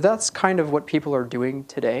 So that's kind of what people are doing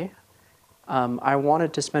today. I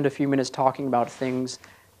wanted to spend a few minutes talking about things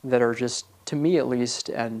that are just, to me at least,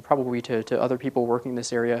 and probably to other people working in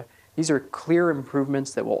this area, these are clear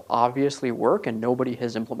improvements that will obviously work, and nobody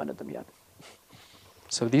has implemented them yet.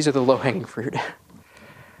 So these are the low-hanging fruit.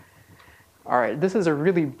 All right, this is a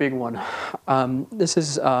really big one. This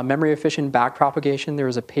is memory-efficient backpropagation. There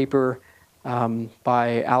was a paper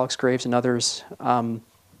by Alex Graves and others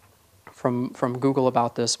from Google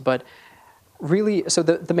about this. But really, so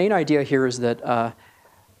the main idea here is that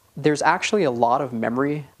there's actually a lot of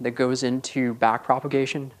memory that goes into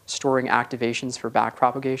backpropagation, storing activations for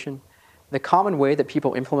backpropagation. The common way that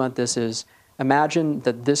people implement this is, imagine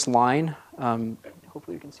that this line,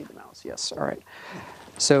 hopefully you can see the mouse, yes, all right.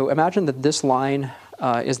 So imagine that this line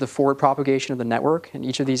is the forward propagation of the network, and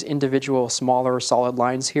each of these individual smaller solid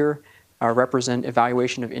lines here represent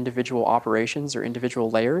evaluation of individual operations or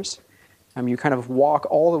individual layers. You kind of walk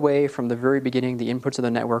all the way from the very beginning, the inputs of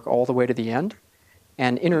the network, all the way to the end.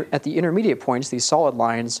 And at the intermediate points, these solid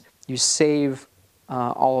lines, you save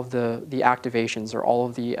all of the activations or all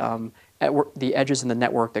of the edges in the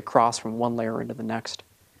network that cross from one layer into the next.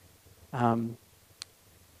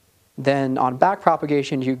 Then on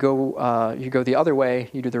backpropagation, you go the other way.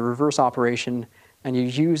 You do the reverse operation, and you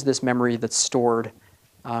use this memory that's stored,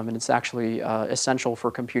 and it's actually essential for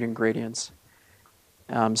computing gradients.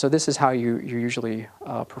 So this is how you usually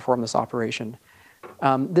perform this operation.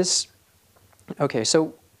 Okay,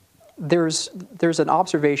 so there's an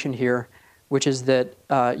observation here, which is that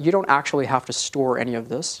you don't actually have to store any of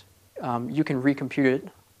this. You can recompute it,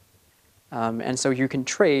 and so you can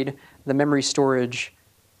trade the memory storage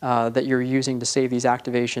that you're using to save these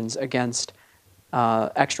activations against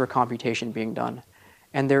extra computation being done.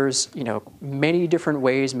 And there's many different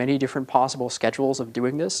ways, many different possible schedules of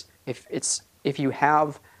doing this. If you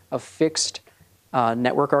have a fixed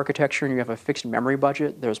network architecture and you have a fixed memory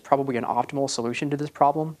budget, there's probably an optimal solution to this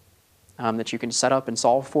problem that you can set up and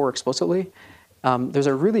solve for explicitly. There's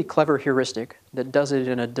a really clever heuristic that does it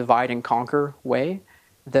in a divide and conquer way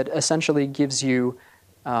that essentially gives you,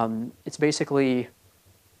 it's basically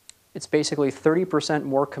 30%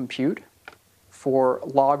 more compute for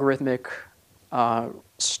logarithmic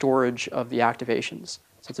storage of the activations.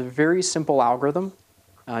 So it's a very simple algorithm.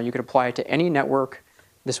 You could apply it to any network.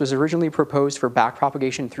 This was originally proposed for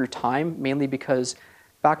backpropagation through time, mainly because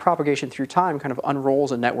backpropagation through time kind of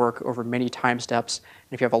unrolls a network over many time steps.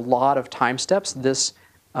 And if you have a lot of time steps, this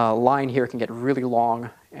line here can get really long,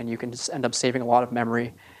 and you can just end up saving a lot of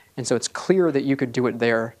memory. And so it's clear that you could do it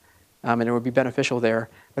there, and it would be beneficial there.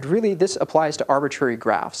 But really, this applies to arbitrary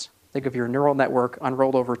graphs. Think of your neural network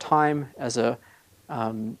unrolled over time as a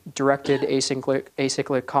directed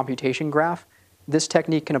acyclic computation graph. This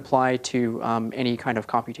technique can apply to any kind of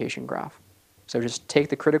computation graph. So just take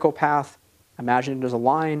the critical path, imagine it as a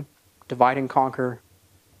line, divide and conquer,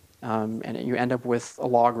 and you end up with a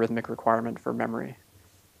logarithmic requirement for memory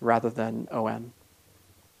rather than ON.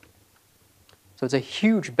 So it's a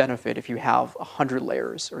huge benefit if you have 100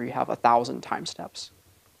 layers or you have 1,000 time steps.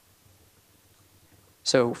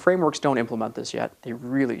 So frameworks don't implement this yet. They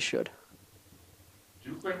really should. Do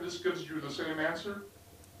you think this gives you the same answer?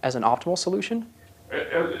 As an optimal solution?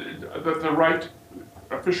 The right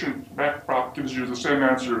efficient backprop gives you the same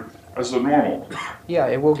answer as the normal. Yeah,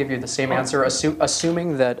 it will give you the same answer,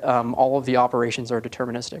 assuming that all of the operations are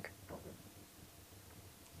deterministic.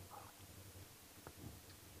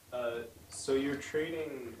 So you're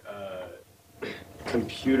trading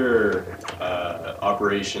computer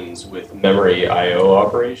operations with memory I/O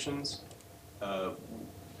operations.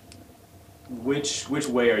 Which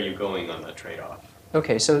way are you going on that trade-off?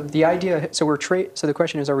 Okay, so the idea, so the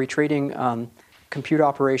question is, are we trading compute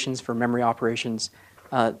operations for memory operations?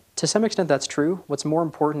 To some extent, that's true. What's more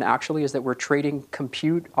important, actually, is that we're trading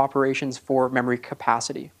compute operations for memory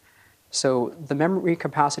capacity. So the memory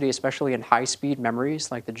capacity, especially in high-speed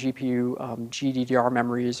memories, like the GPU GDDR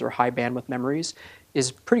memories or high-bandwidth memories,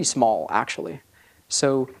 is pretty small, actually.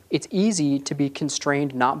 So it's easy to be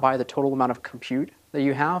constrained not by the total amount of compute that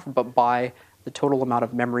you have, but by the total amount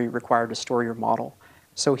of memory required to store your model.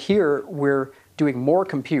 So here, we're doing more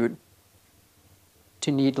compute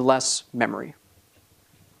to need less memory.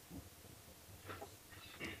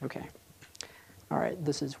 OK. All right,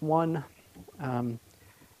 this is one.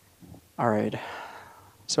 All right.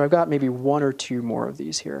 So I've got maybe one or two more of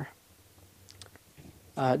these here.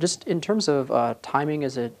 Just in terms of timing,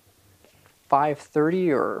 is it 5:30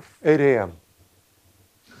 or 8 a.m.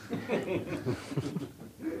 The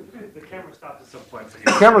camera stops at some point. So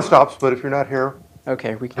The camera stops, but if you're not here,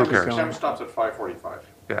 OK, we can keep cares? going. Time stops at 5:45.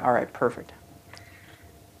 yeah. All right, perfect.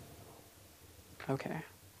 OK.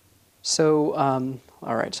 So,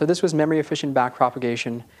 all right, so this was memory-efficient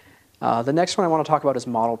backpropagation. The next one I want to talk about is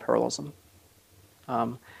model parallelism.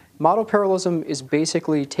 Model parallelism is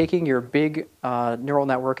basically taking your big neural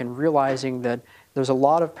network and realizing that there's a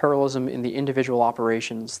lot of parallelism in the individual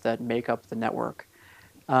operations that make up the network.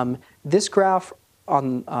 This graph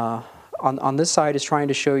on this side is trying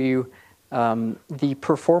to show you the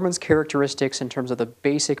performance characteristics in terms of the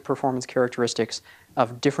basic performance characteristics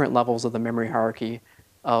of different levels of the memory hierarchy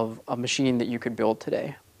of a machine that you could build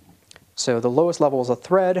today. So the lowest level is a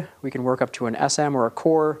thread. We can work up to an SM or a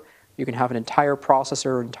core. You can have an entire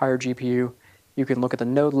processor, entire GPU. You can look at the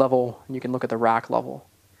node level, and you can look at the rack level.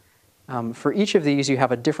 For each of these, you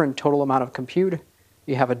have a different total amount of compute.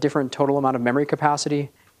 You have a different total amount of memory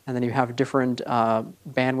capacity. And then you have different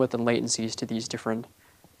bandwidth and latencies to these different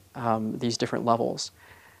levels.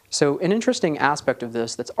 So an interesting aspect of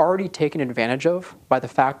this that's already taken advantage of by the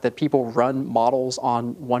fact that people run models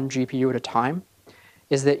on one GPU at a time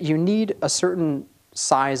is that you need a certain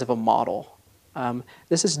size of a model.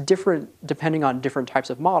 This is different depending on different types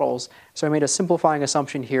of models. So I made a simplifying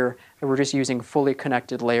assumption here that we're just using fully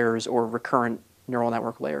connected layers or recurrent neural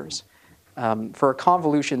network layers. For a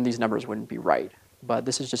convolution, these numbers wouldn't be right. But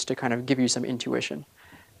this is just to kind of give you some intuition.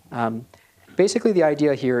 Basically, the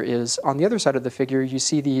idea here is on the other side of the figure, you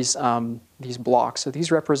see these blocks. So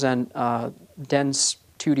these represent dense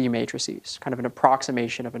 2D matrices, kind of an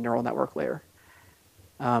approximation of a neural network layer.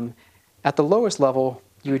 At the lowest level,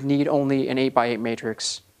 you would need only an 8x8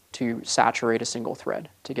 matrix to saturate a single thread,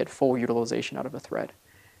 to get full utilization out of a thread.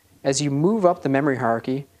 As you move up the memory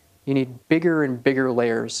hierarchy, you need bigger and bigger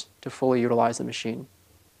layers to fully utilize the machine.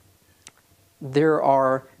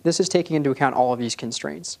 This is taking into account all of these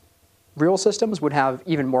constraints. Real systems would have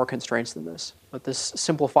even more constraints than this, but this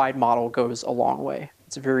simplified model goes a long way.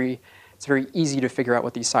 It's very easy to figure out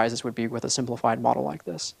what these sizes would be with a simplified model like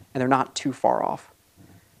this, and they're not too far off.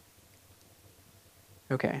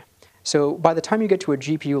 Okay, so by the time you get to a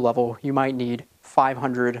GPU level, you might need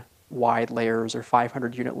 500 wide layers or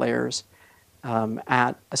 500 unit layers.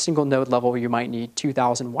 At a single node level, you might need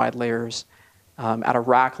 2,000 wide layers. At a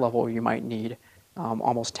rack level, you might need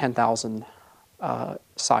almost 10,000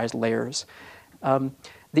 sized layers. The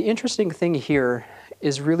interesting thing here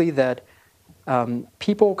is really that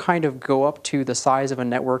people kind of go up to the size of a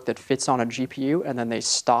network that fits on a GPU, and then they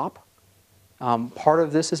stop. Part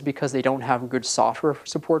of this is because they don't have good software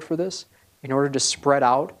support for this. In order to spread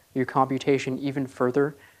out your computation even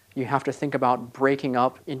further, you have to think about breaking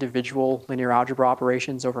up individual linear algebra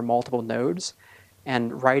operations over multiple nodes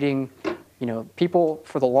and writing. People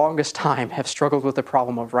for the longest time have struggled with the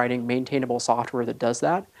problem of writing maintainable software that does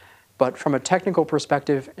that. But from a technical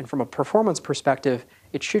perspective and from a performance perspective,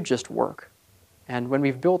 it should just work. And when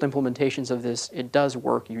we've built implementations of this, it does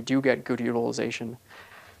work. You do get good utilization.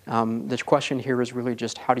 The question here is really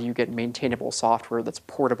just how do you get maintainable software that's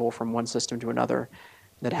portable from one system to another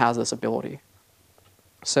that has this ability.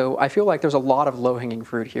 So I feel like there's a lot of low-hanging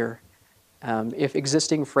fruit here. If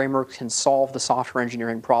existing frameworks can solve the software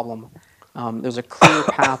engineering problem, there's a clear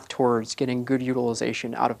path towards getting good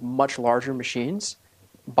utilization out of much larger machines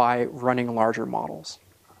by running larger models.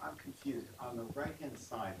 I'm confused. On the right-hand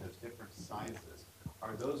side, those different sizes,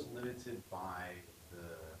 are those limited by the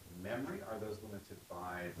memory? Are those limited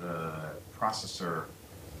by the processor?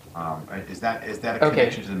 Is that a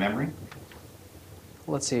connection to the memory?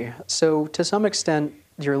 Let's see. So to some extent,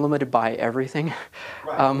 you're limited by everything.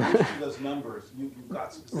 Right. Each of those numbers, you've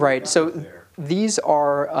got specific right. So there. these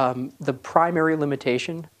are the primary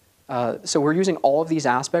limitation. So we're using all of these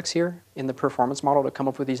aspects here in the performance model to come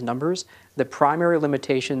up with these numbers. The primary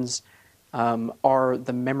limitations are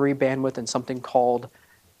the memory bandwidth and something called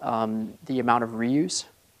the amount of reuse.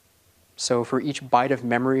 So for each byte of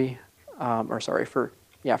memory, for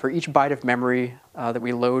each byte of memory that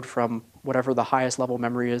we load from whatever the highest level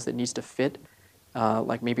memory is that needs to fit,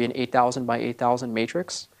 like maybe an 8,000 by 8,000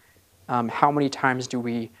 matrix, how many times do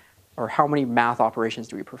we, or how many math operations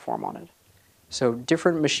do we perform on it? So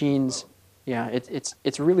different machines, yeah,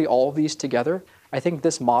 it's really all of these together. I think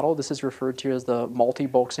this model, this is referred to as the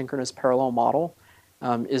multi-bulk synchronous parallel model,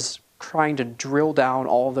 is trying to drill down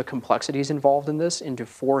all of the complexities involved in this into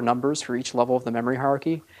 4 numbers for each level of the memory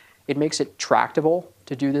hierarchy. It makes it tractable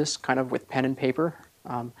to do this kind of with pen and paper,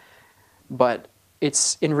 but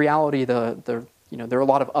it's in reality there are a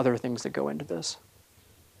lot of other things that go into this.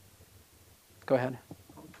 Go ahead.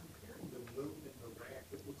 Comparing the node and the rack,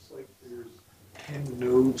 it looks like there's 10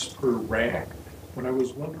 nodes per rack. But I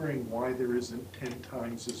was wondering why there isn't 10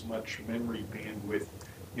 times as much memory bandwidth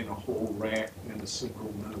in a whole rack than a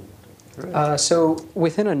single node. So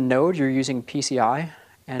within a node, you're using PCI,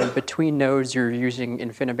 and between nodes, you're using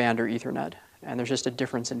InfiniBand or Ethernet, and there's just a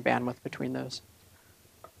difference in bandwidth between those.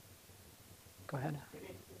 Go ahead.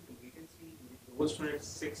 Post when it's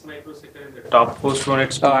 6 microseconds, the top post when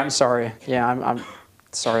it's 2. Oh, I'm sorry. Yeah, I'm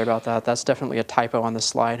sorry about that. That's definitely a typo on the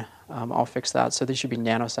slide. I'll fix that. So these should be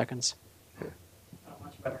nanoseconds.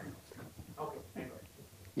 Much better. Okay, anyway.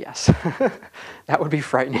 Yes, that would be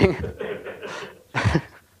frightening.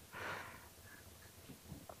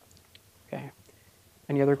 Okay.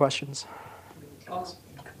 Any other questions?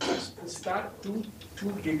 Is that 2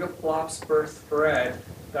 gigaflops per thread?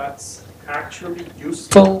 That's actually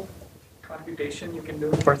useful computation you can do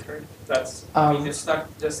per thread? That's, I mean, it's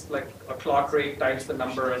not just like a clock rate times the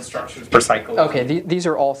number of instructions per cycle. Okay, these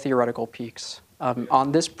are all theoretical peaks.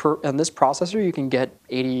 On this processor, you can get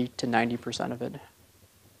 80 to 90% of it.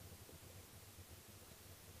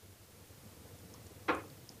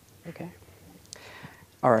 Okay.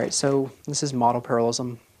 All right, so this is model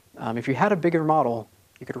parallelism. If you had a bigger model,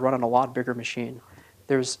 you could run on a lot bigger machine.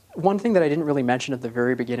 There's one thing that I didn't really mention at the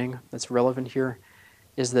very beginning that's relevant here,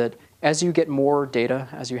 is that as you get more data,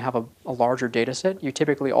 as you have a larger data set, you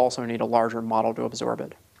typically also need a larger model to absorb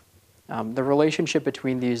it. The relationship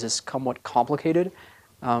between these is somewhat complicated,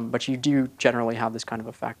 but you do generally have this kind of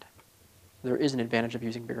effect. There is an advantage of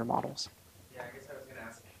using bigger models. Yeah, I guess I was going to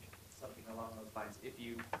ask something along those lines. If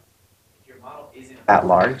your model isn't that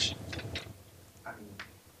large, I mean,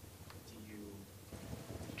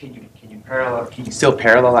 can you still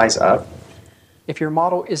parallelize up? If your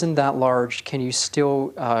model isn't that large, can you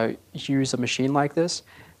still use a machine like this?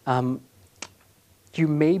 You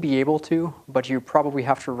may be able to, but you probably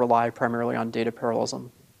have to rely primarily on data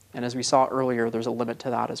parallelism. And as we saw earlier, there's a limit to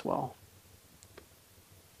that as well.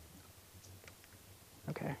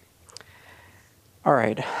 Okay. All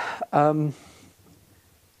right.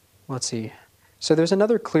 Let's see. So there's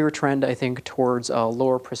another clear trend, I think, towards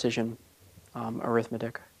lower precision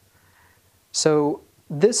arithmetic. So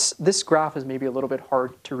this graph is maybe a little bit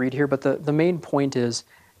hard to read here, but the main point is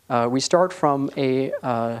we start from a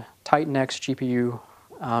Titan X GPU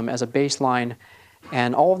as a baseline,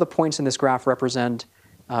 and all of the points in this graph represent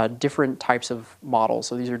different types of models.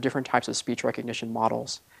 So these are different types of speech recognition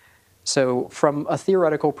models. So from a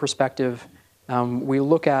theoretical perspective, we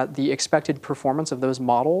look at the expected performance of those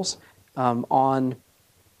models on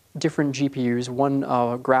different GPUs.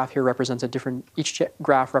 One graph here represents each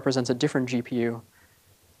graph represents a different GPU.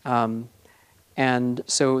 And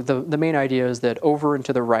so the main idea is that over and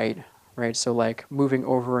to the right, so like moving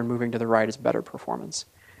over and moving to the right is better performance.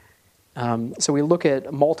 So we look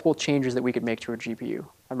at multiple changes that we could make to a GPU.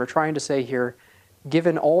 And we're trying to say here,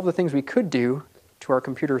 given all of the things we could do to our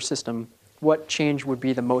computer system, what change would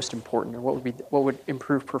be the most important, or what would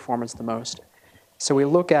improve performance the most? So we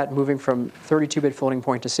look at moving from 32-bit floating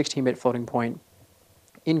point to 16-bit floating point,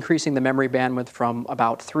 increasing the memory bandwidth from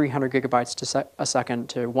about 300 gigabytes a second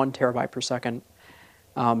to 1 terabyte per second,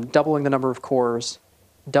 doubling the number of cores,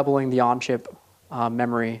 doubling the on-chip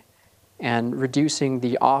memory, and reducing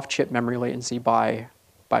the off-chip memory latency by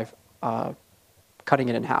cutting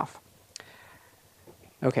it in half.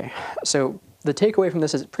 Okay, so the takeaway from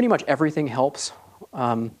this is pretty much everything helps.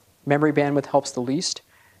 Memory bandwidth helps the least.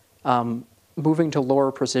 Moving to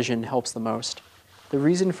lower precision helps the most. The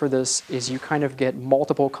reason for this is you kind of get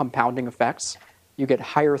multiple compounding effects. You get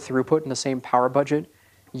higher throughput in the same power budget.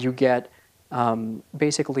 You get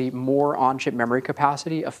basically more on-chip memory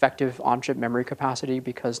capacity, effective on-chip memory capacity,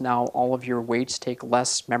 because now all of your weights take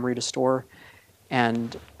less memory to store,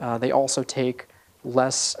 and they also take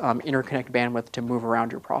less interconnect bandwidth to move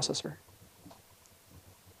around your processor.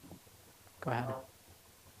 Go ahead.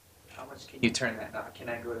 How much can you turn that now? Can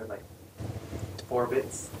I go to like 4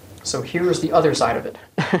 bits? So here's the other side of it.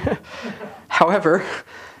 However,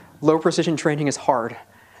 low precision training is hard.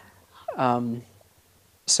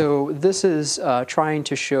 So this is trying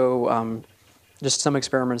to show just some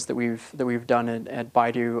experiments that we've done at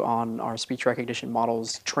Baidu on our speech recognition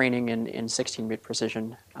models training in 16-bit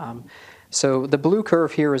precision. So the blue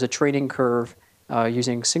curve here is a training curve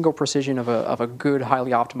using single precision of a good,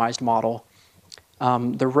 highly optimized model.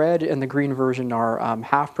 The red and the green version are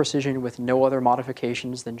half precision with no other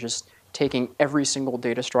modifications than just taking every single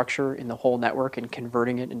data structure in the whole network and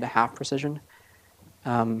converting it into half precision.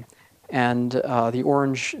 The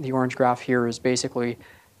orange graph here is basically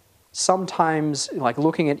sometimes like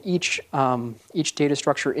looking at each data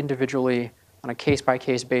structure individually on a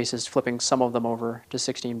case-by-case basis, flipping some of them over to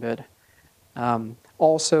 16-bit.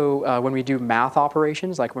 Also, when we do math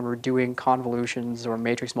operations, like when we're doing convolutions or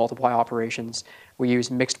matrix multiply operations, we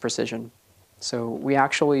use mixed precision. So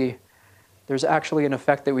there's actually an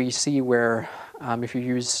effect that we see where if you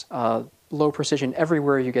use low precision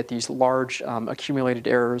everywhere, you get these large accumulated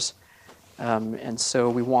errors. And so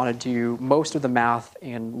we want to do most of the math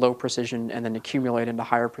in low precision and then accumulate into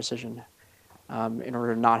higher precision in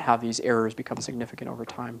order to not have these errors become significant over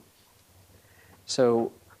time.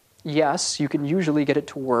 So yes, you can usually get it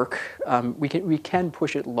to work. We can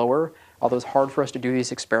push it lower, although it's hard for us to do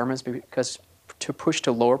these experiments because to push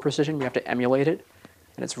to lower precision, we have to emulate it.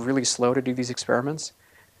 And it's really slow to do these experiments.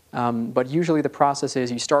 But usually the process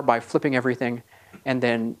is you start by flipping everything, and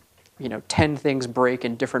then 10 things break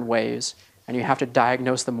in different ways, and you have to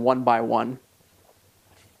diagnose them one by one.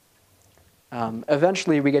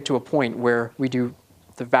 Eventually, we get to a point where we do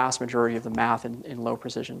the vast majority of the math in low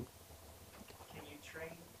precision. Can you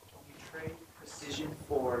train precision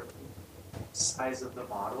for size of the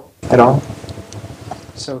model at all?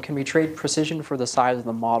 So can we trade precision for the size of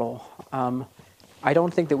the model? I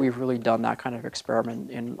don't think that we've really done that kind of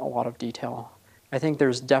experiment in a lot of detail. I think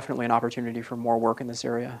there's definitely an opportunity for more work in this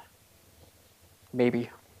area.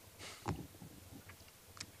 Maybe.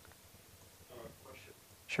 Question.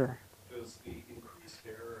 Sure. Does the increased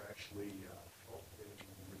error actually help in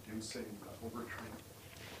reducing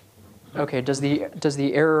overtraining? Okay. Does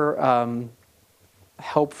the error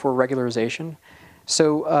help for regularization?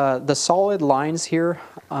 So the solid lines here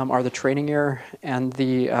are the training error, and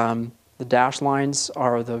the dashed lines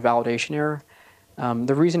are the validation error.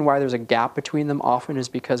 The reason why there's a gap between them often is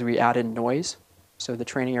because we add in noise. So the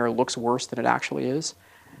training error looks worse than it actually is.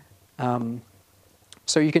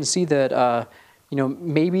 So you can see that,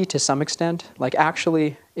 maybe to some extent, like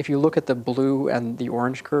actually, if you look at the blue and the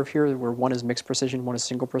orange curve here, where one is mixed precision, one is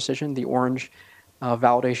single precision, the orange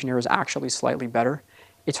validation error is actually slightly better.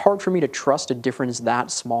 It's hard for me to trust a difference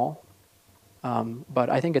that small,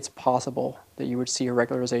 but I think it's possible that you would see a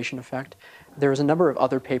regularization effect. There's a number of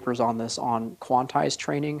other papers on this, on quantized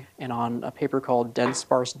training and on a paper called dense,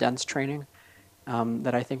 sparse, dense training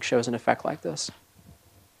that I think shows an effect like this.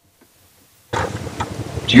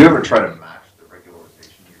 Do you ever try to match the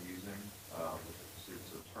regularization you're using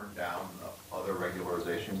to turn down other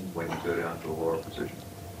regularization when you go down to a lower precision?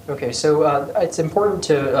 Okay, so it's important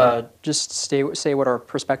to just say what our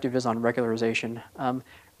perspective is on regularization.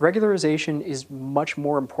 Regularization is much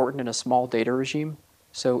more important in a small data regime.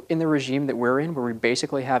 So in the regime that we're in, where we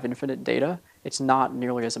basically have infinite data, it's not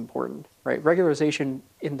nearly as important, right? Regularization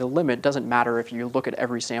in the limit doesn't matter if you look at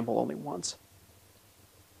every sample only once.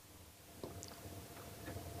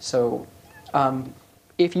 So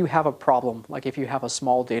if you have a problem, like if you have a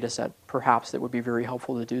small data set, perhaps that would be very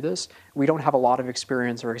helpful to do this. We don't have a lot of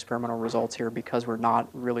experience or experimental results here because we're not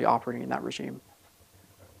really operating in that regime.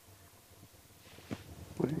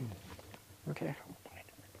 Okay.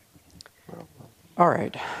 All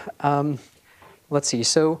right. Let's see.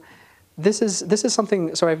 So this is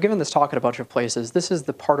something. So I've given this talk at a bunch of places. This is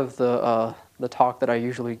the part of the talk that I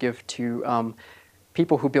usually give to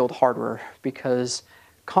people who build hardware, because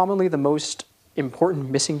commonly the most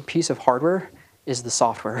important missing piece of hardware is the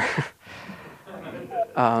software.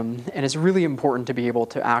 And it's really important to be able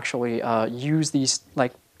to actually use these.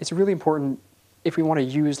 Like, it's really important if we want to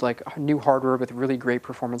use like new hardware with really great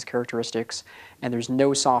performance characteristics, and there's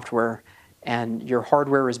no software, and your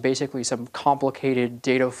hardware is basically some complicated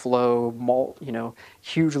data flow,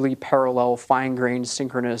 hugely parallel, fine-grained,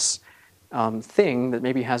 synchronous thing that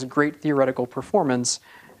maybe has great theoretical performance.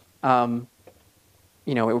 It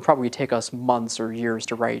would probably take us months or years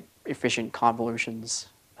to write efficient convolutions,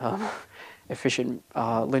 efficient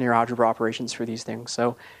linear algebra operations for these things.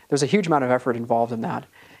 So there's a huge amount of effort involved in that.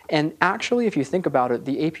 And actually, if you think about it,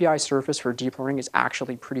 the API surface for deep learning is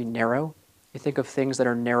actually pretty narrow. You think of things that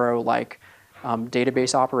are narrow like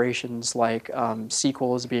database operations, like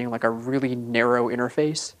SQL as being like a really narrow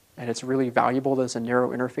interface. And it's really valuable that it's a narrow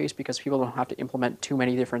interface because people don't have to implement too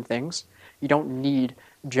many different things. You don't need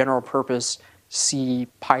general purpose C,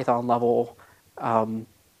 Python level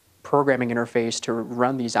programming interface to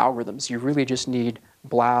run these algorithms. You really just need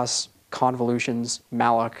BLAS, convolutions,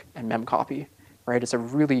 malloc, and memcopy, right? It's a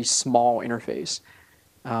really small interface.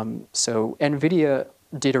 So NVIDIA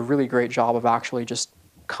did a really great job of actually just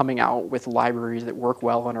coming out with libraries that work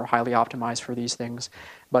well and are highly optimized for these things.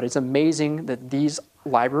 But it's amazing that these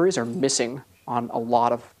libraries are missing on a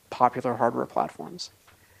lot of popular hardware platforms.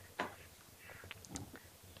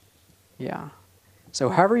 Yeah. So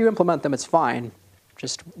however you implement them, it's fine.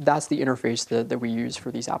 Just that's the interface that we use for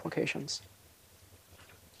these applications.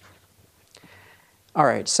 All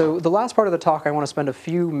right, so the last part of the talk, I want to spend a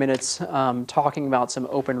few minutes talking about some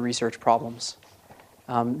open research problems.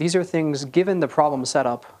 These are things, given the problem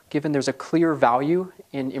setup, given there's a clear value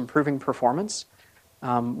in improving performance,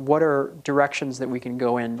 what are directions that we can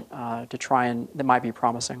go in to try and, that might be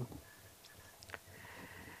promising?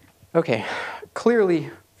 Okay, clearly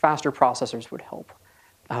faster processors would help.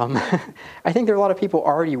 I think there are a lot of people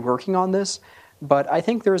already working on this, but I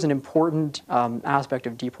think there's an important aspect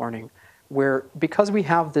of deep learning where, because we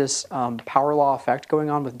have this power law effect going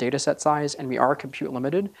on with data set size and we are compute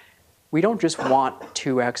limited, we don't just want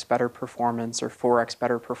 2x better performance or 4x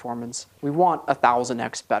better performance. We want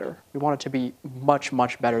 1,000x better. We want it to be much,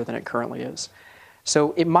 much better than it currently is.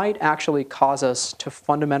 So it might actually cause us to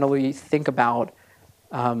fundamentally think about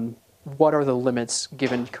what are the limits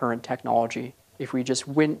given current technology. If we just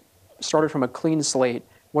started from a clean slate,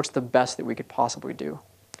 what's the best that we could possibly do?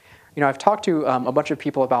 You know, I've talked to a bunch of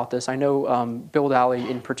people about this. I know Bill Daly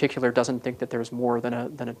in particular doesn't think that there's more than a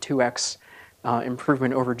 2x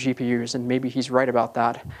improvement over GPUs, and maybe he's right about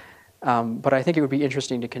that. But I think it would be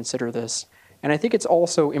interesting to consider this. And I think it's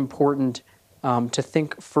also important to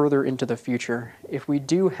think further into the future. If we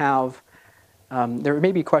do have, there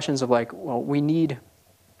may be questions of like, well, we need,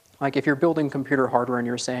 like if you're building computer hardware and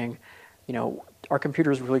you're saying, you know, are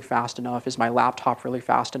computers really fast enough? Is my laptop really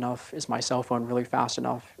fast enough? Is my cell phone really fast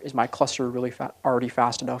enough? Is my cluster really already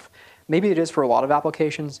fast enough? Maybe it is for a lot of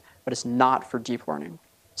applications, but it's not for deep learning.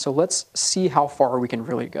 So let's see how far we can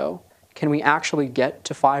really go. Can we actually get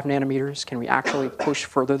to 5 nanometers? Can we actually push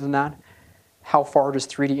further than that? How far does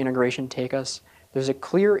 3D integration take us? There's a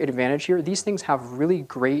clear advantage here. These things have really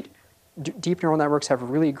great, deep neural networks have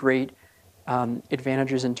really great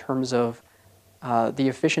advantages in terms of the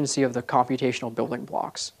efficiency of the computational building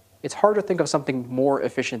blocks. It's hard to think of something more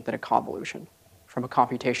efficient than a convolution from a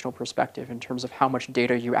computational perspective in terms of how much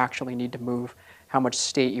data you actually need to move, how much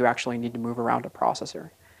state you actually need to move around a processor.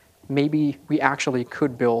 Maybe we actually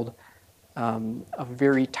could build a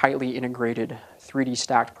very tightly integrated 3D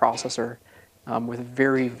stacked processor with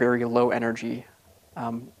very, very low energy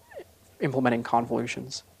implementing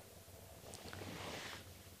convolutions.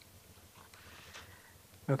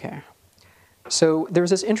 Okay. So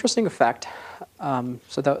there's this interesting effect.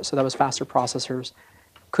 So that was faster processors.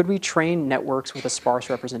 Could we train networks with a sparse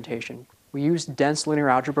representation? We use dense linear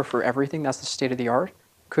algebra for everything. That's the state of the art.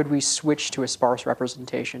 Could we switch to a sparse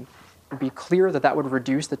representation? It would be clear that that would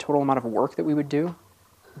reduce the total amount of work that we would do.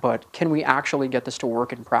 But can we actually get this to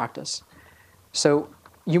work in practice? So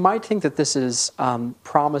you might think that this is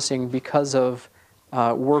promising because of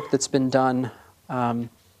work that's been done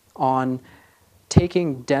on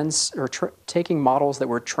taking dense or taking models that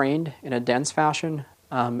were trained in a dense fashion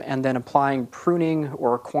and then applying pruning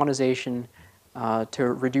or quantization to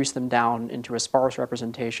reduce them down into a sparse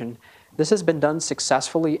representation. This has been done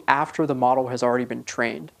successfully after the model has already been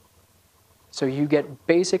trained. So you get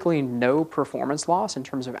basically no performance loss in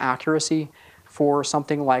terms of accuracy for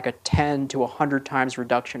something like a 10 to 100 times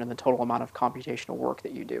reduction in the total amount of computational work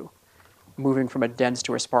that you do, moving from a dense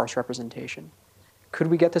to a sparse representation. Could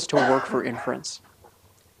we get this to work for inference?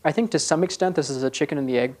 I think to some extent this is a chicken and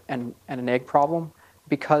the egg and an egg problem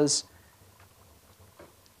because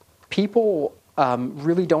people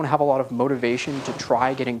really don't have a lot of motivation to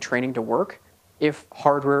try getting training to work if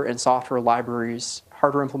hardware and software libraries,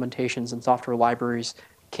 hardware implementations and software libraries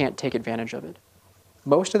can't take advantage of it.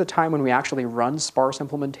 Most of the time when we actually run sparse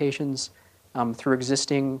implementations through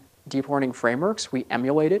existing deep learning frameworks, we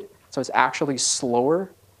emulate it. So it's actually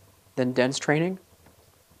slower than dense training.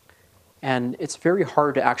 And it's very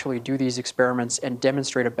hard to actually do these experiments and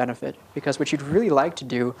demonstrate a benefit because what you'd really like to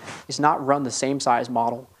do is not run the same size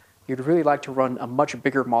model. You'd really like to run a much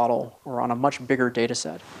bigger model or on a much bigger data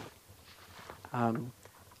set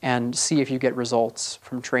and see if you get results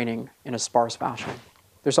from training in a sparse fashion.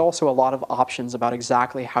 There's also a lot of options about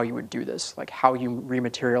exactly how you would do this, like how you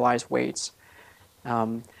rematerialize weights.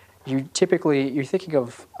 you're thinking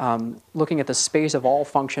of looking at the space of all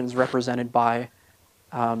functions represented by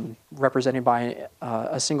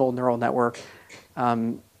a single neural network.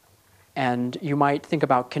 And you might think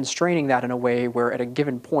about constraining that in a way where at a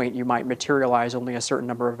given point you might materialize only a certain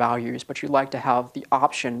number of values, but you'd like to have the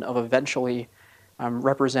option of eventually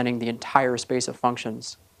representing the entire space of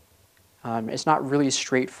functions. It's not really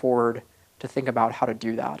straightforward to think about how to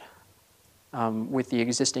do that with the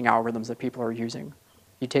existing algorithms that people are using.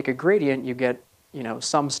 You take a gradient, you get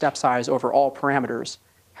some step size over all parameters.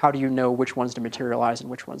 How do you know which ones to materialize and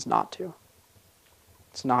which ones not to?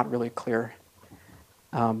 It's not really clear.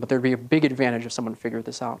 But there'd be a big advantage if someone figured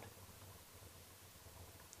this out.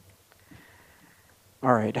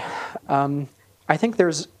 All right. I think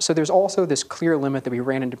there's also this clear limit that we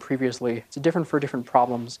ran into previously. It's different for different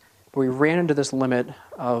problems, but we ran into this limit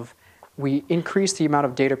of we increase the amount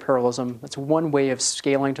of data parallelism. That's one way of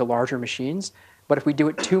scaling to larger machines. But if we do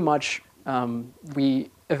it too much, we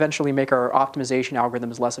eventually make our optimization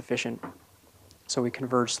algorithms less efficient, so we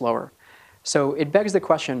converge slower. So it begs the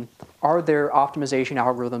question, are there optimization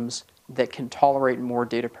algorithms that can tolerate more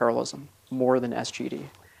data parallelism, more than SGD?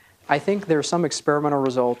 I think there are some experimental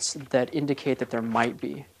results that indicate that there might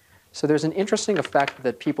be. So there's an interesting effect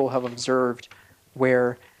that people have observed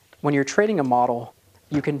where when you're training a model,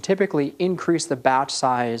 you can typically increase the batch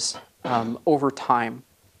size over time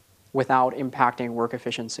without impacting work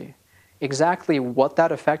efficiency. Exactly what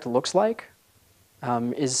that effect looks like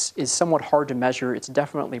is somewhat hard to measure. It's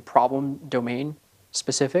definitely problem domain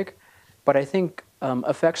specific, but I think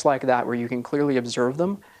effects like that where you can clearly observe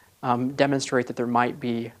them demonstrate that there might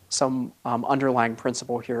be some underlying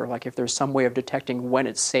principle here, like if there's some way of detecting when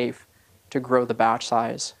it's safe to grow the batch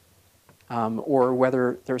size, or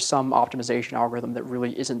whether there's some optimization algorithm that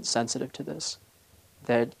really isn't sensitive to this,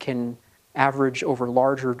 that can average over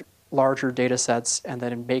larger data sets and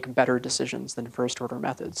then make better decisions than first-order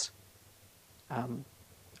methods.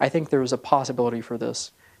 I think there's a possibility for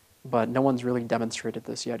this, but no one's really demonstrated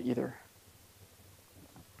this yet either.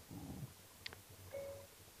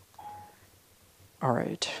 All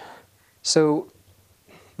right. So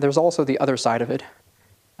there's also the other side of it,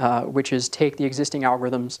 which is take the existing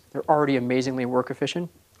algorithms. They're already amazingly work efficient.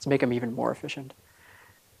 Let's make them even more efficient.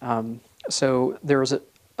 So there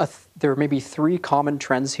are maybe 3 common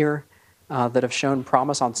trends here that have shown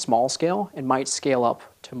promise on small scale and might scale up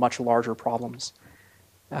to much larger problems.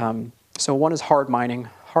 So one is hard mining.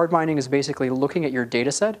 Hard mining is basically looking at your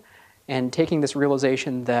data set and taking this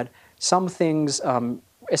realization that some things,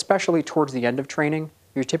 especially towards the end of training,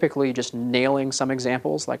 you're typically just nailing some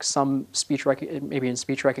examples, like some maybe in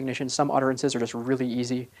speech recognition, some utterances are just really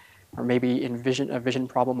easy, or maybe in a vision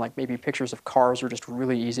problem, like maybe pictures of cars are just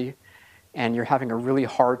really easy, and you're having a really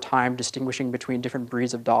hard time distinguishing between different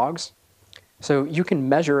breeds of dogs. So you can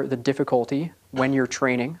measure the difficulty when you're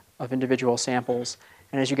training of individual samples,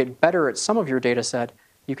 and as you get better at some of your data set,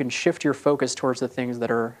 you can shift your focus towards the things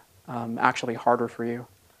that are actually harder for you.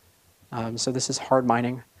 So this is hard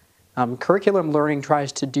mining. Curriculum learning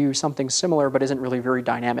tries to do something similar but isn't really very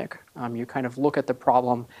dynamic. You kind of look at the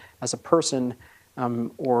problem as a person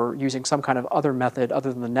or using some kind of other method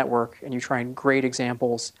other than the network, and you try and grade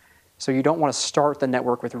examples. So you don't want to start the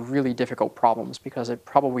network with really difficult problems because it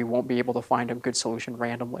probably won't be able to find a good solution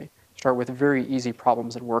randomly. Start with very easy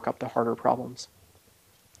problems and work up to harder problems.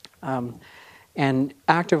 And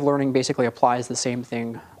active learning basically applies the same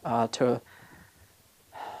thing to,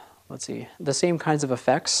 the same kinds of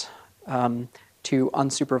effects to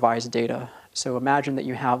unsupervised data. So imagine that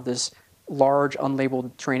you have this large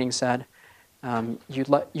unlabeled training set.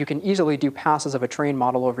 You can easily do passes of a trained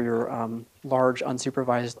model over your large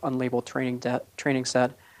unsupervised unlabeled training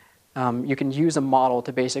set. You can use a model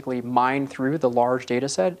to basically mine through the large data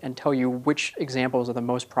set and tell you which examples are the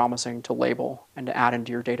most promising to label and to add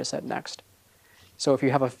into your data set next. So if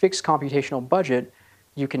you have a fixed computational budget,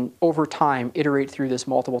 you can, over time, iterate through this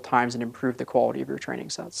multiple times and improve the quality of your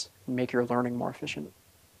training sets and make your learning more efficient.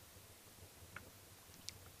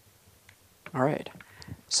 All right.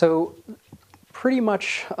 So pretty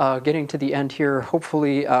much getting to the end here.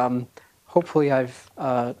 Hopefully I've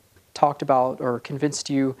talked about or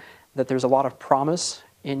convinced you that there's a lot of promise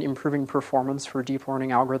in improving performance for deep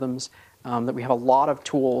learning algorithms, that we have a lot of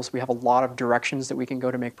tools, we have a lot of directions that we can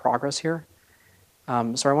go to make progress here.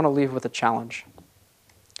 So I want to leave with a challenge.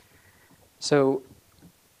 So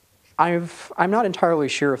I'm not entirely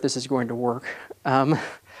sure if this is going to work.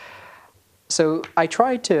 So I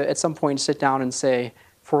tried to, at some point, sit down and say,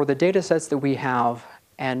 for the data sets that we have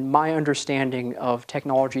and my understanding of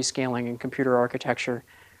technology scaling and computer architecture,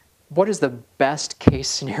 what is the best case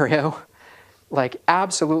scenario like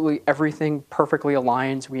absolutely everything perfectly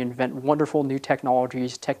aligns. We invent wonderful new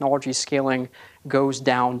technologies. Technology scaling goes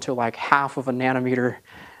down to like half of a nanometer.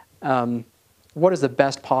 What is the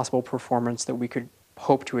best possible performance that we could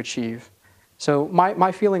hope to achieve? So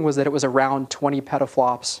my feeling was that it was around 20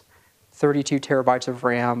 petaflops, 32 terabytes of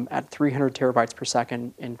RAM at 300 terabytes per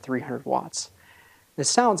second in 300 watts. This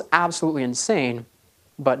sounds absolutely insane,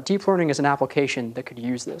 but deep learning is an application that could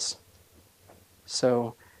use this.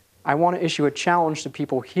 So I want to issue a challenge to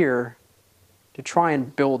people here to try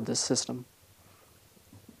and build this system.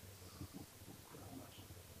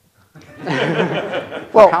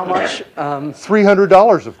 Well, how much?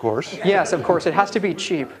 $300, of course. Yes, of course. It has to be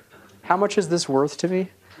cheap. How much is this worth to me?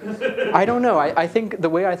 I don't know. I think the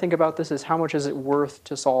way I think about this is how much is it worth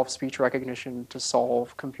to solve speech recognition, to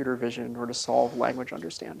solve computer vision, or to solve language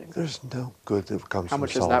understanding? There's no good that comes How from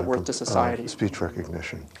much is that worth to solving, society? speech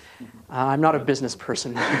recognition. I'm not a business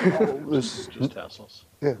person. Just hassles.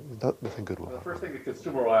 Yeah, nothing good will The happen. first thing the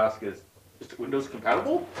consumer will ask is it Windows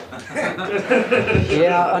compatible?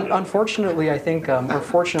 Yeah, unfortunately, I think, or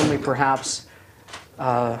fortunately perhaps,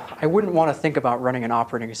 I wouldn't want to think about running an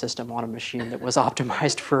operating system on a machine that was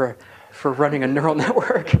optimized for running a neural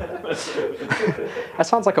network. That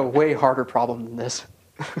sounds like a way harder problem than this.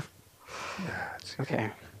 Okay,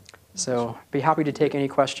 so be happy to take any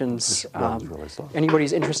questions.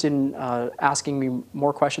 Anybody's interested in asking me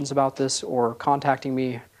more questions about this or contacting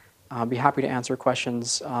me, be happy to answer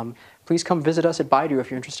questions. Please come visit us at Baidu if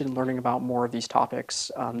you're interested in learning about more of these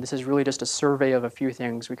topics. This is really just a survey of a few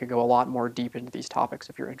things. We could go a lot more deep into these topics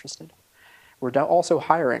if you're interested. We're also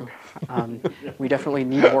hiring. We definitely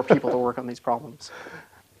need more people to work on these problems.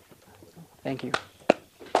 Thank you.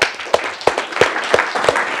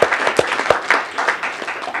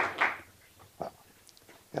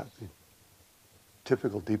 Yeah, the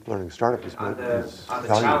typical deep learning startup is On the valued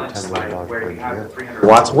challenge at $10 slide million where per you have the engineer. 300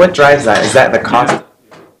 watts, what drives that? Is that the cost of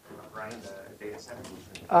running the data center?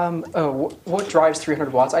 What drives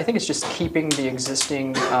 300 watts? I think it's just keeping the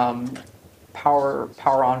existing power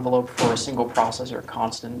envelope for a single processor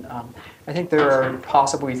constant. I think there are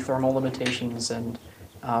possibly thermal limitations and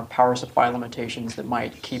power supply limitations that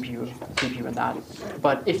might keep you in that.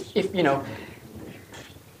 But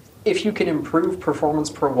if you can improve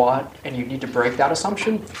performance per watt and you need to break that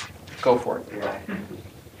assumption, go for it.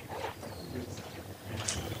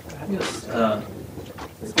 Yes,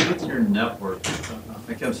 with your network,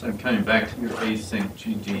 I guess I'm coming back to your async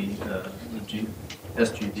GD,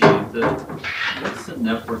 SGD. What's the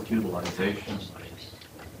network utilization?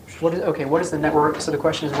 What is the network? So the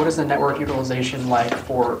question is, what is the network utilization like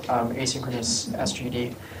for asynchronous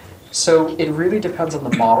SGD? So it really depends on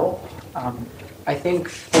the model. I think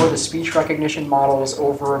for the speech recognition models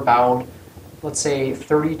over about, let's say,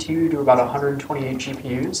 32 to about 128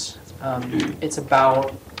 GPUs, it's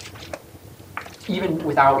about, even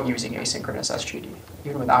without using asynchronous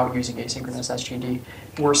SGD,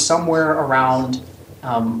 we're somewhere around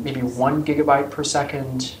maybe 1 gigabyte per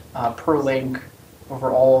second per link over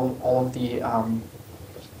all of the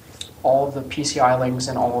PCI links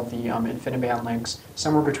and all of the InfiniBand links,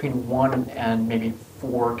 somewhere between 1 and maybe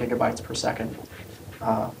 4 gigabytes per second,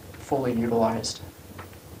 fully utilized.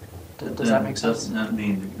 Does that make sense? Doesn't that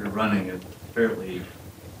mean that you're running a fairly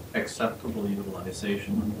acceptable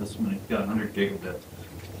utilization? This when you've got 100 gigabit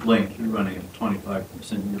link, you're running at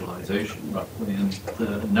 25% utilization roughly, and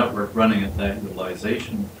the network running at that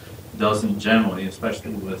utilization doesn't generally,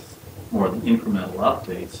 especially with more incremental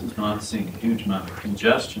updates, is not seeing a huge amount of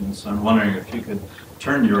congestion. So I'm wondering if you could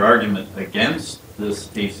turn your argument against this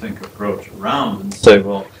async approach around and say,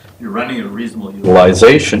 well, you're running at a reasonable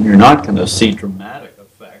utilization, you're not going to see dramatic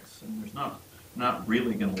effects, and there's not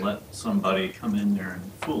really going to let somebody come in there and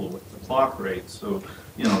fool with the clock rate. So,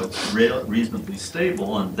 it's reasonably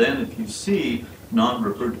stable, and then if you see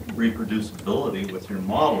non-reproducibility with your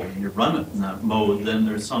model and you run it in that mode, then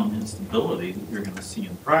there's some instability that you're going to see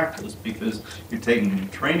in practice because you're taking your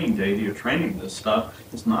training data, you're training this stuff,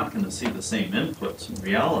 it's not going to see the same inputs in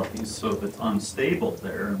reality. So if it's unstable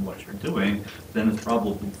there in what you're doing, then it's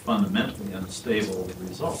probably fundamentally unstable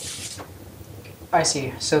results. I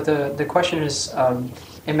see. So the question is,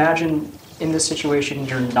 imagine in this situation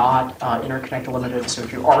you're not interconnect limited, so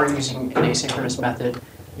if you are using an asynchronous method,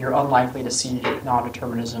 you're unlikely to see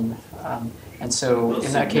non-determinism, and so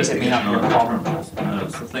in that case it may not be a problem.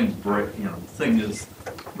 The thing is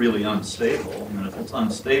really unstable, and if it's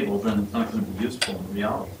unstable, then it's not going to be useful in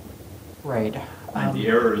reality. Right. And the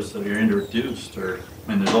errors that are introduced there's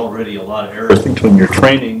already a lot of errors between your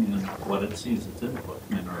training and what it sees as input,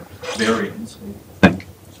 are variance, I think.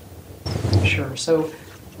 Sure. So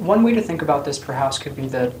one way to think about this perhaps could be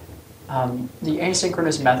that The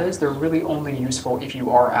asynchronous methods, they're really only useful if you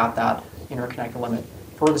are at that interconnect limit.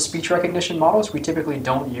 For the speech recognition models, we typically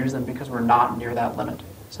don't use them because we're not near that limit.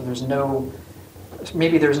 So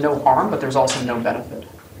maybe there's no harm, but there's also no benefit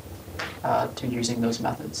to using those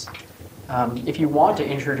methods. If you want to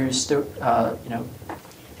introduce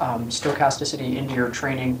stochasticity into your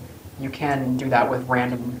training, you can do that with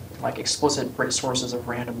random, like explicit sources of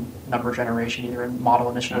random number generation, either in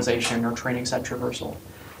model initialization or training set traversal.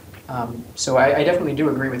 So I definitely do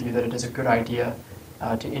agree with you that it is a good idea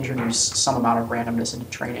to introduce some amount of randomness into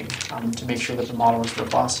training to make sure that the model is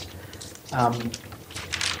robust.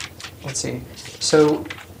 Let's see. So,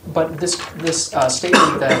 but this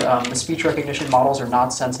statement that the speech recognition models are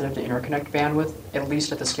not sensitive to interconnect bandwidth, at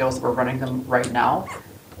least at the scales that we're running them right now,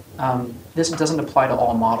 this doesn't apply to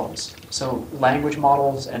all models. So language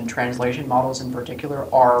models and translation models in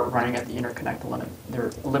particular are running at the interconnect limit. They're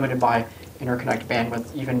limited by interconnect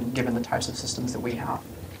bandwidth, even given the types of systems that we have.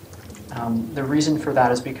 The reason for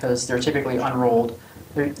that is because they're typically unrolled.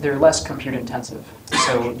 They're less compute intensive,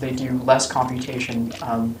 so they do less computation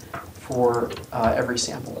for every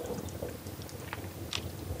sample.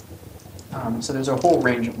 So there's a whole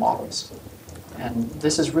range of models. And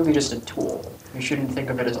this is really just a tool. You shouldn't think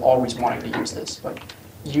of it as always wanting to use this, but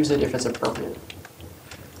use it if it's appropriate.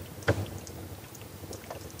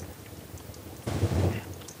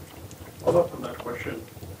 Follow up on that question.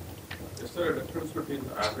 Is there a difference between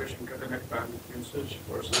the average interconnect bandwidth usage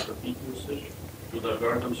versus the peak usage? Do the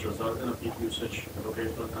algorithms result in a peak usage at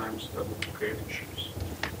occasional times that would create issues?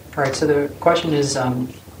 All right, so the question is,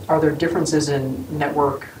 are there differences in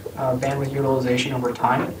network bandwidth utilization over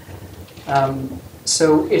time?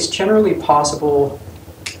 So it's generally possible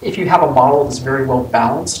if you have a model that's very well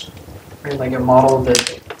balanced, right? Like a model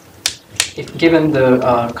that, if given the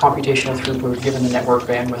computational throughput, given the network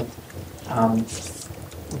bandwidth,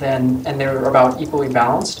 and they're about equally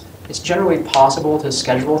balanced, it's generally possible to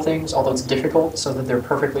schedule things, although it's difficult, so that they're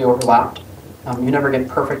perfectly overlapped. You never get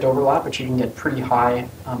perfect overlap, but you can get pretty high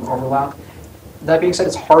overlap. That being said,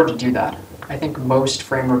 it's hard to do that. I think most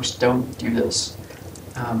frameworks don't do this.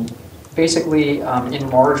 Basically, in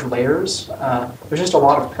large layers, there's just a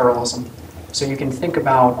lot of parallelism. So you can think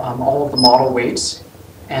about all of the model weights,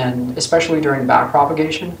 and especially during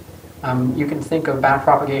backpropagation, you can think of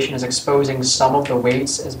backpropagation as exposing some of the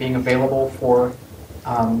weights as being available for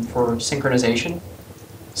synchronization.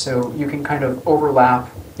 So you can kind of overlap.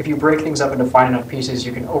 If you break things up into fine enough pieces,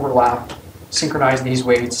 you can overlap, synchronize these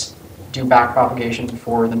weights, do backpropagation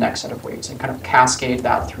for the next set of weights, and kind of cascade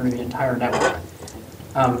that through the entire network.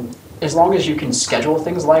 As long as you can schedule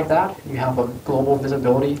things like that, you have a global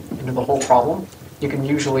visibility into the whole problem, you can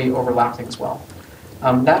usually overlap things well.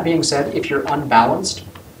 That being said, if you're unbalanced,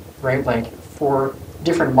 right, like for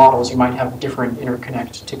different models, you might have different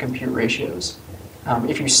interconnect to compute ratios.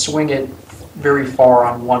 If you swing it very far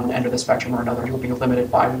on one end of the spectrum or another, you'll be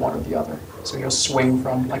limited by one or the other. So you'll swing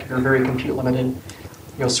from, like if you're very compute limited,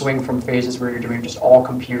 you'll swing from phases where you're doing just all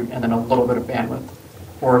compute and then a little bit of bandwidth.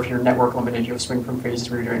 Or if you're network limited, you'll swing from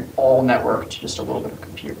phases where you're doing all network to just a little bit of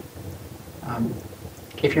compute.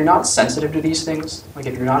 If you're not sensitive to these things, like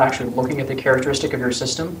if you're not actually looking at the characteristic of your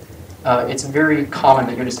system, it's very common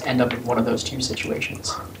that you'll just end up in one of those two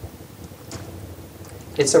situations.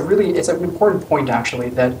 It's an important point actually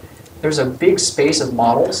that there's a big space of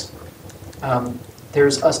models.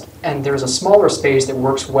 There's a smaller space that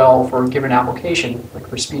works well for a given application, like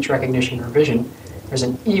for speech recognition or vision. There's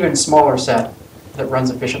an even smaller set that runs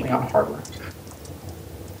efficiently on hardware.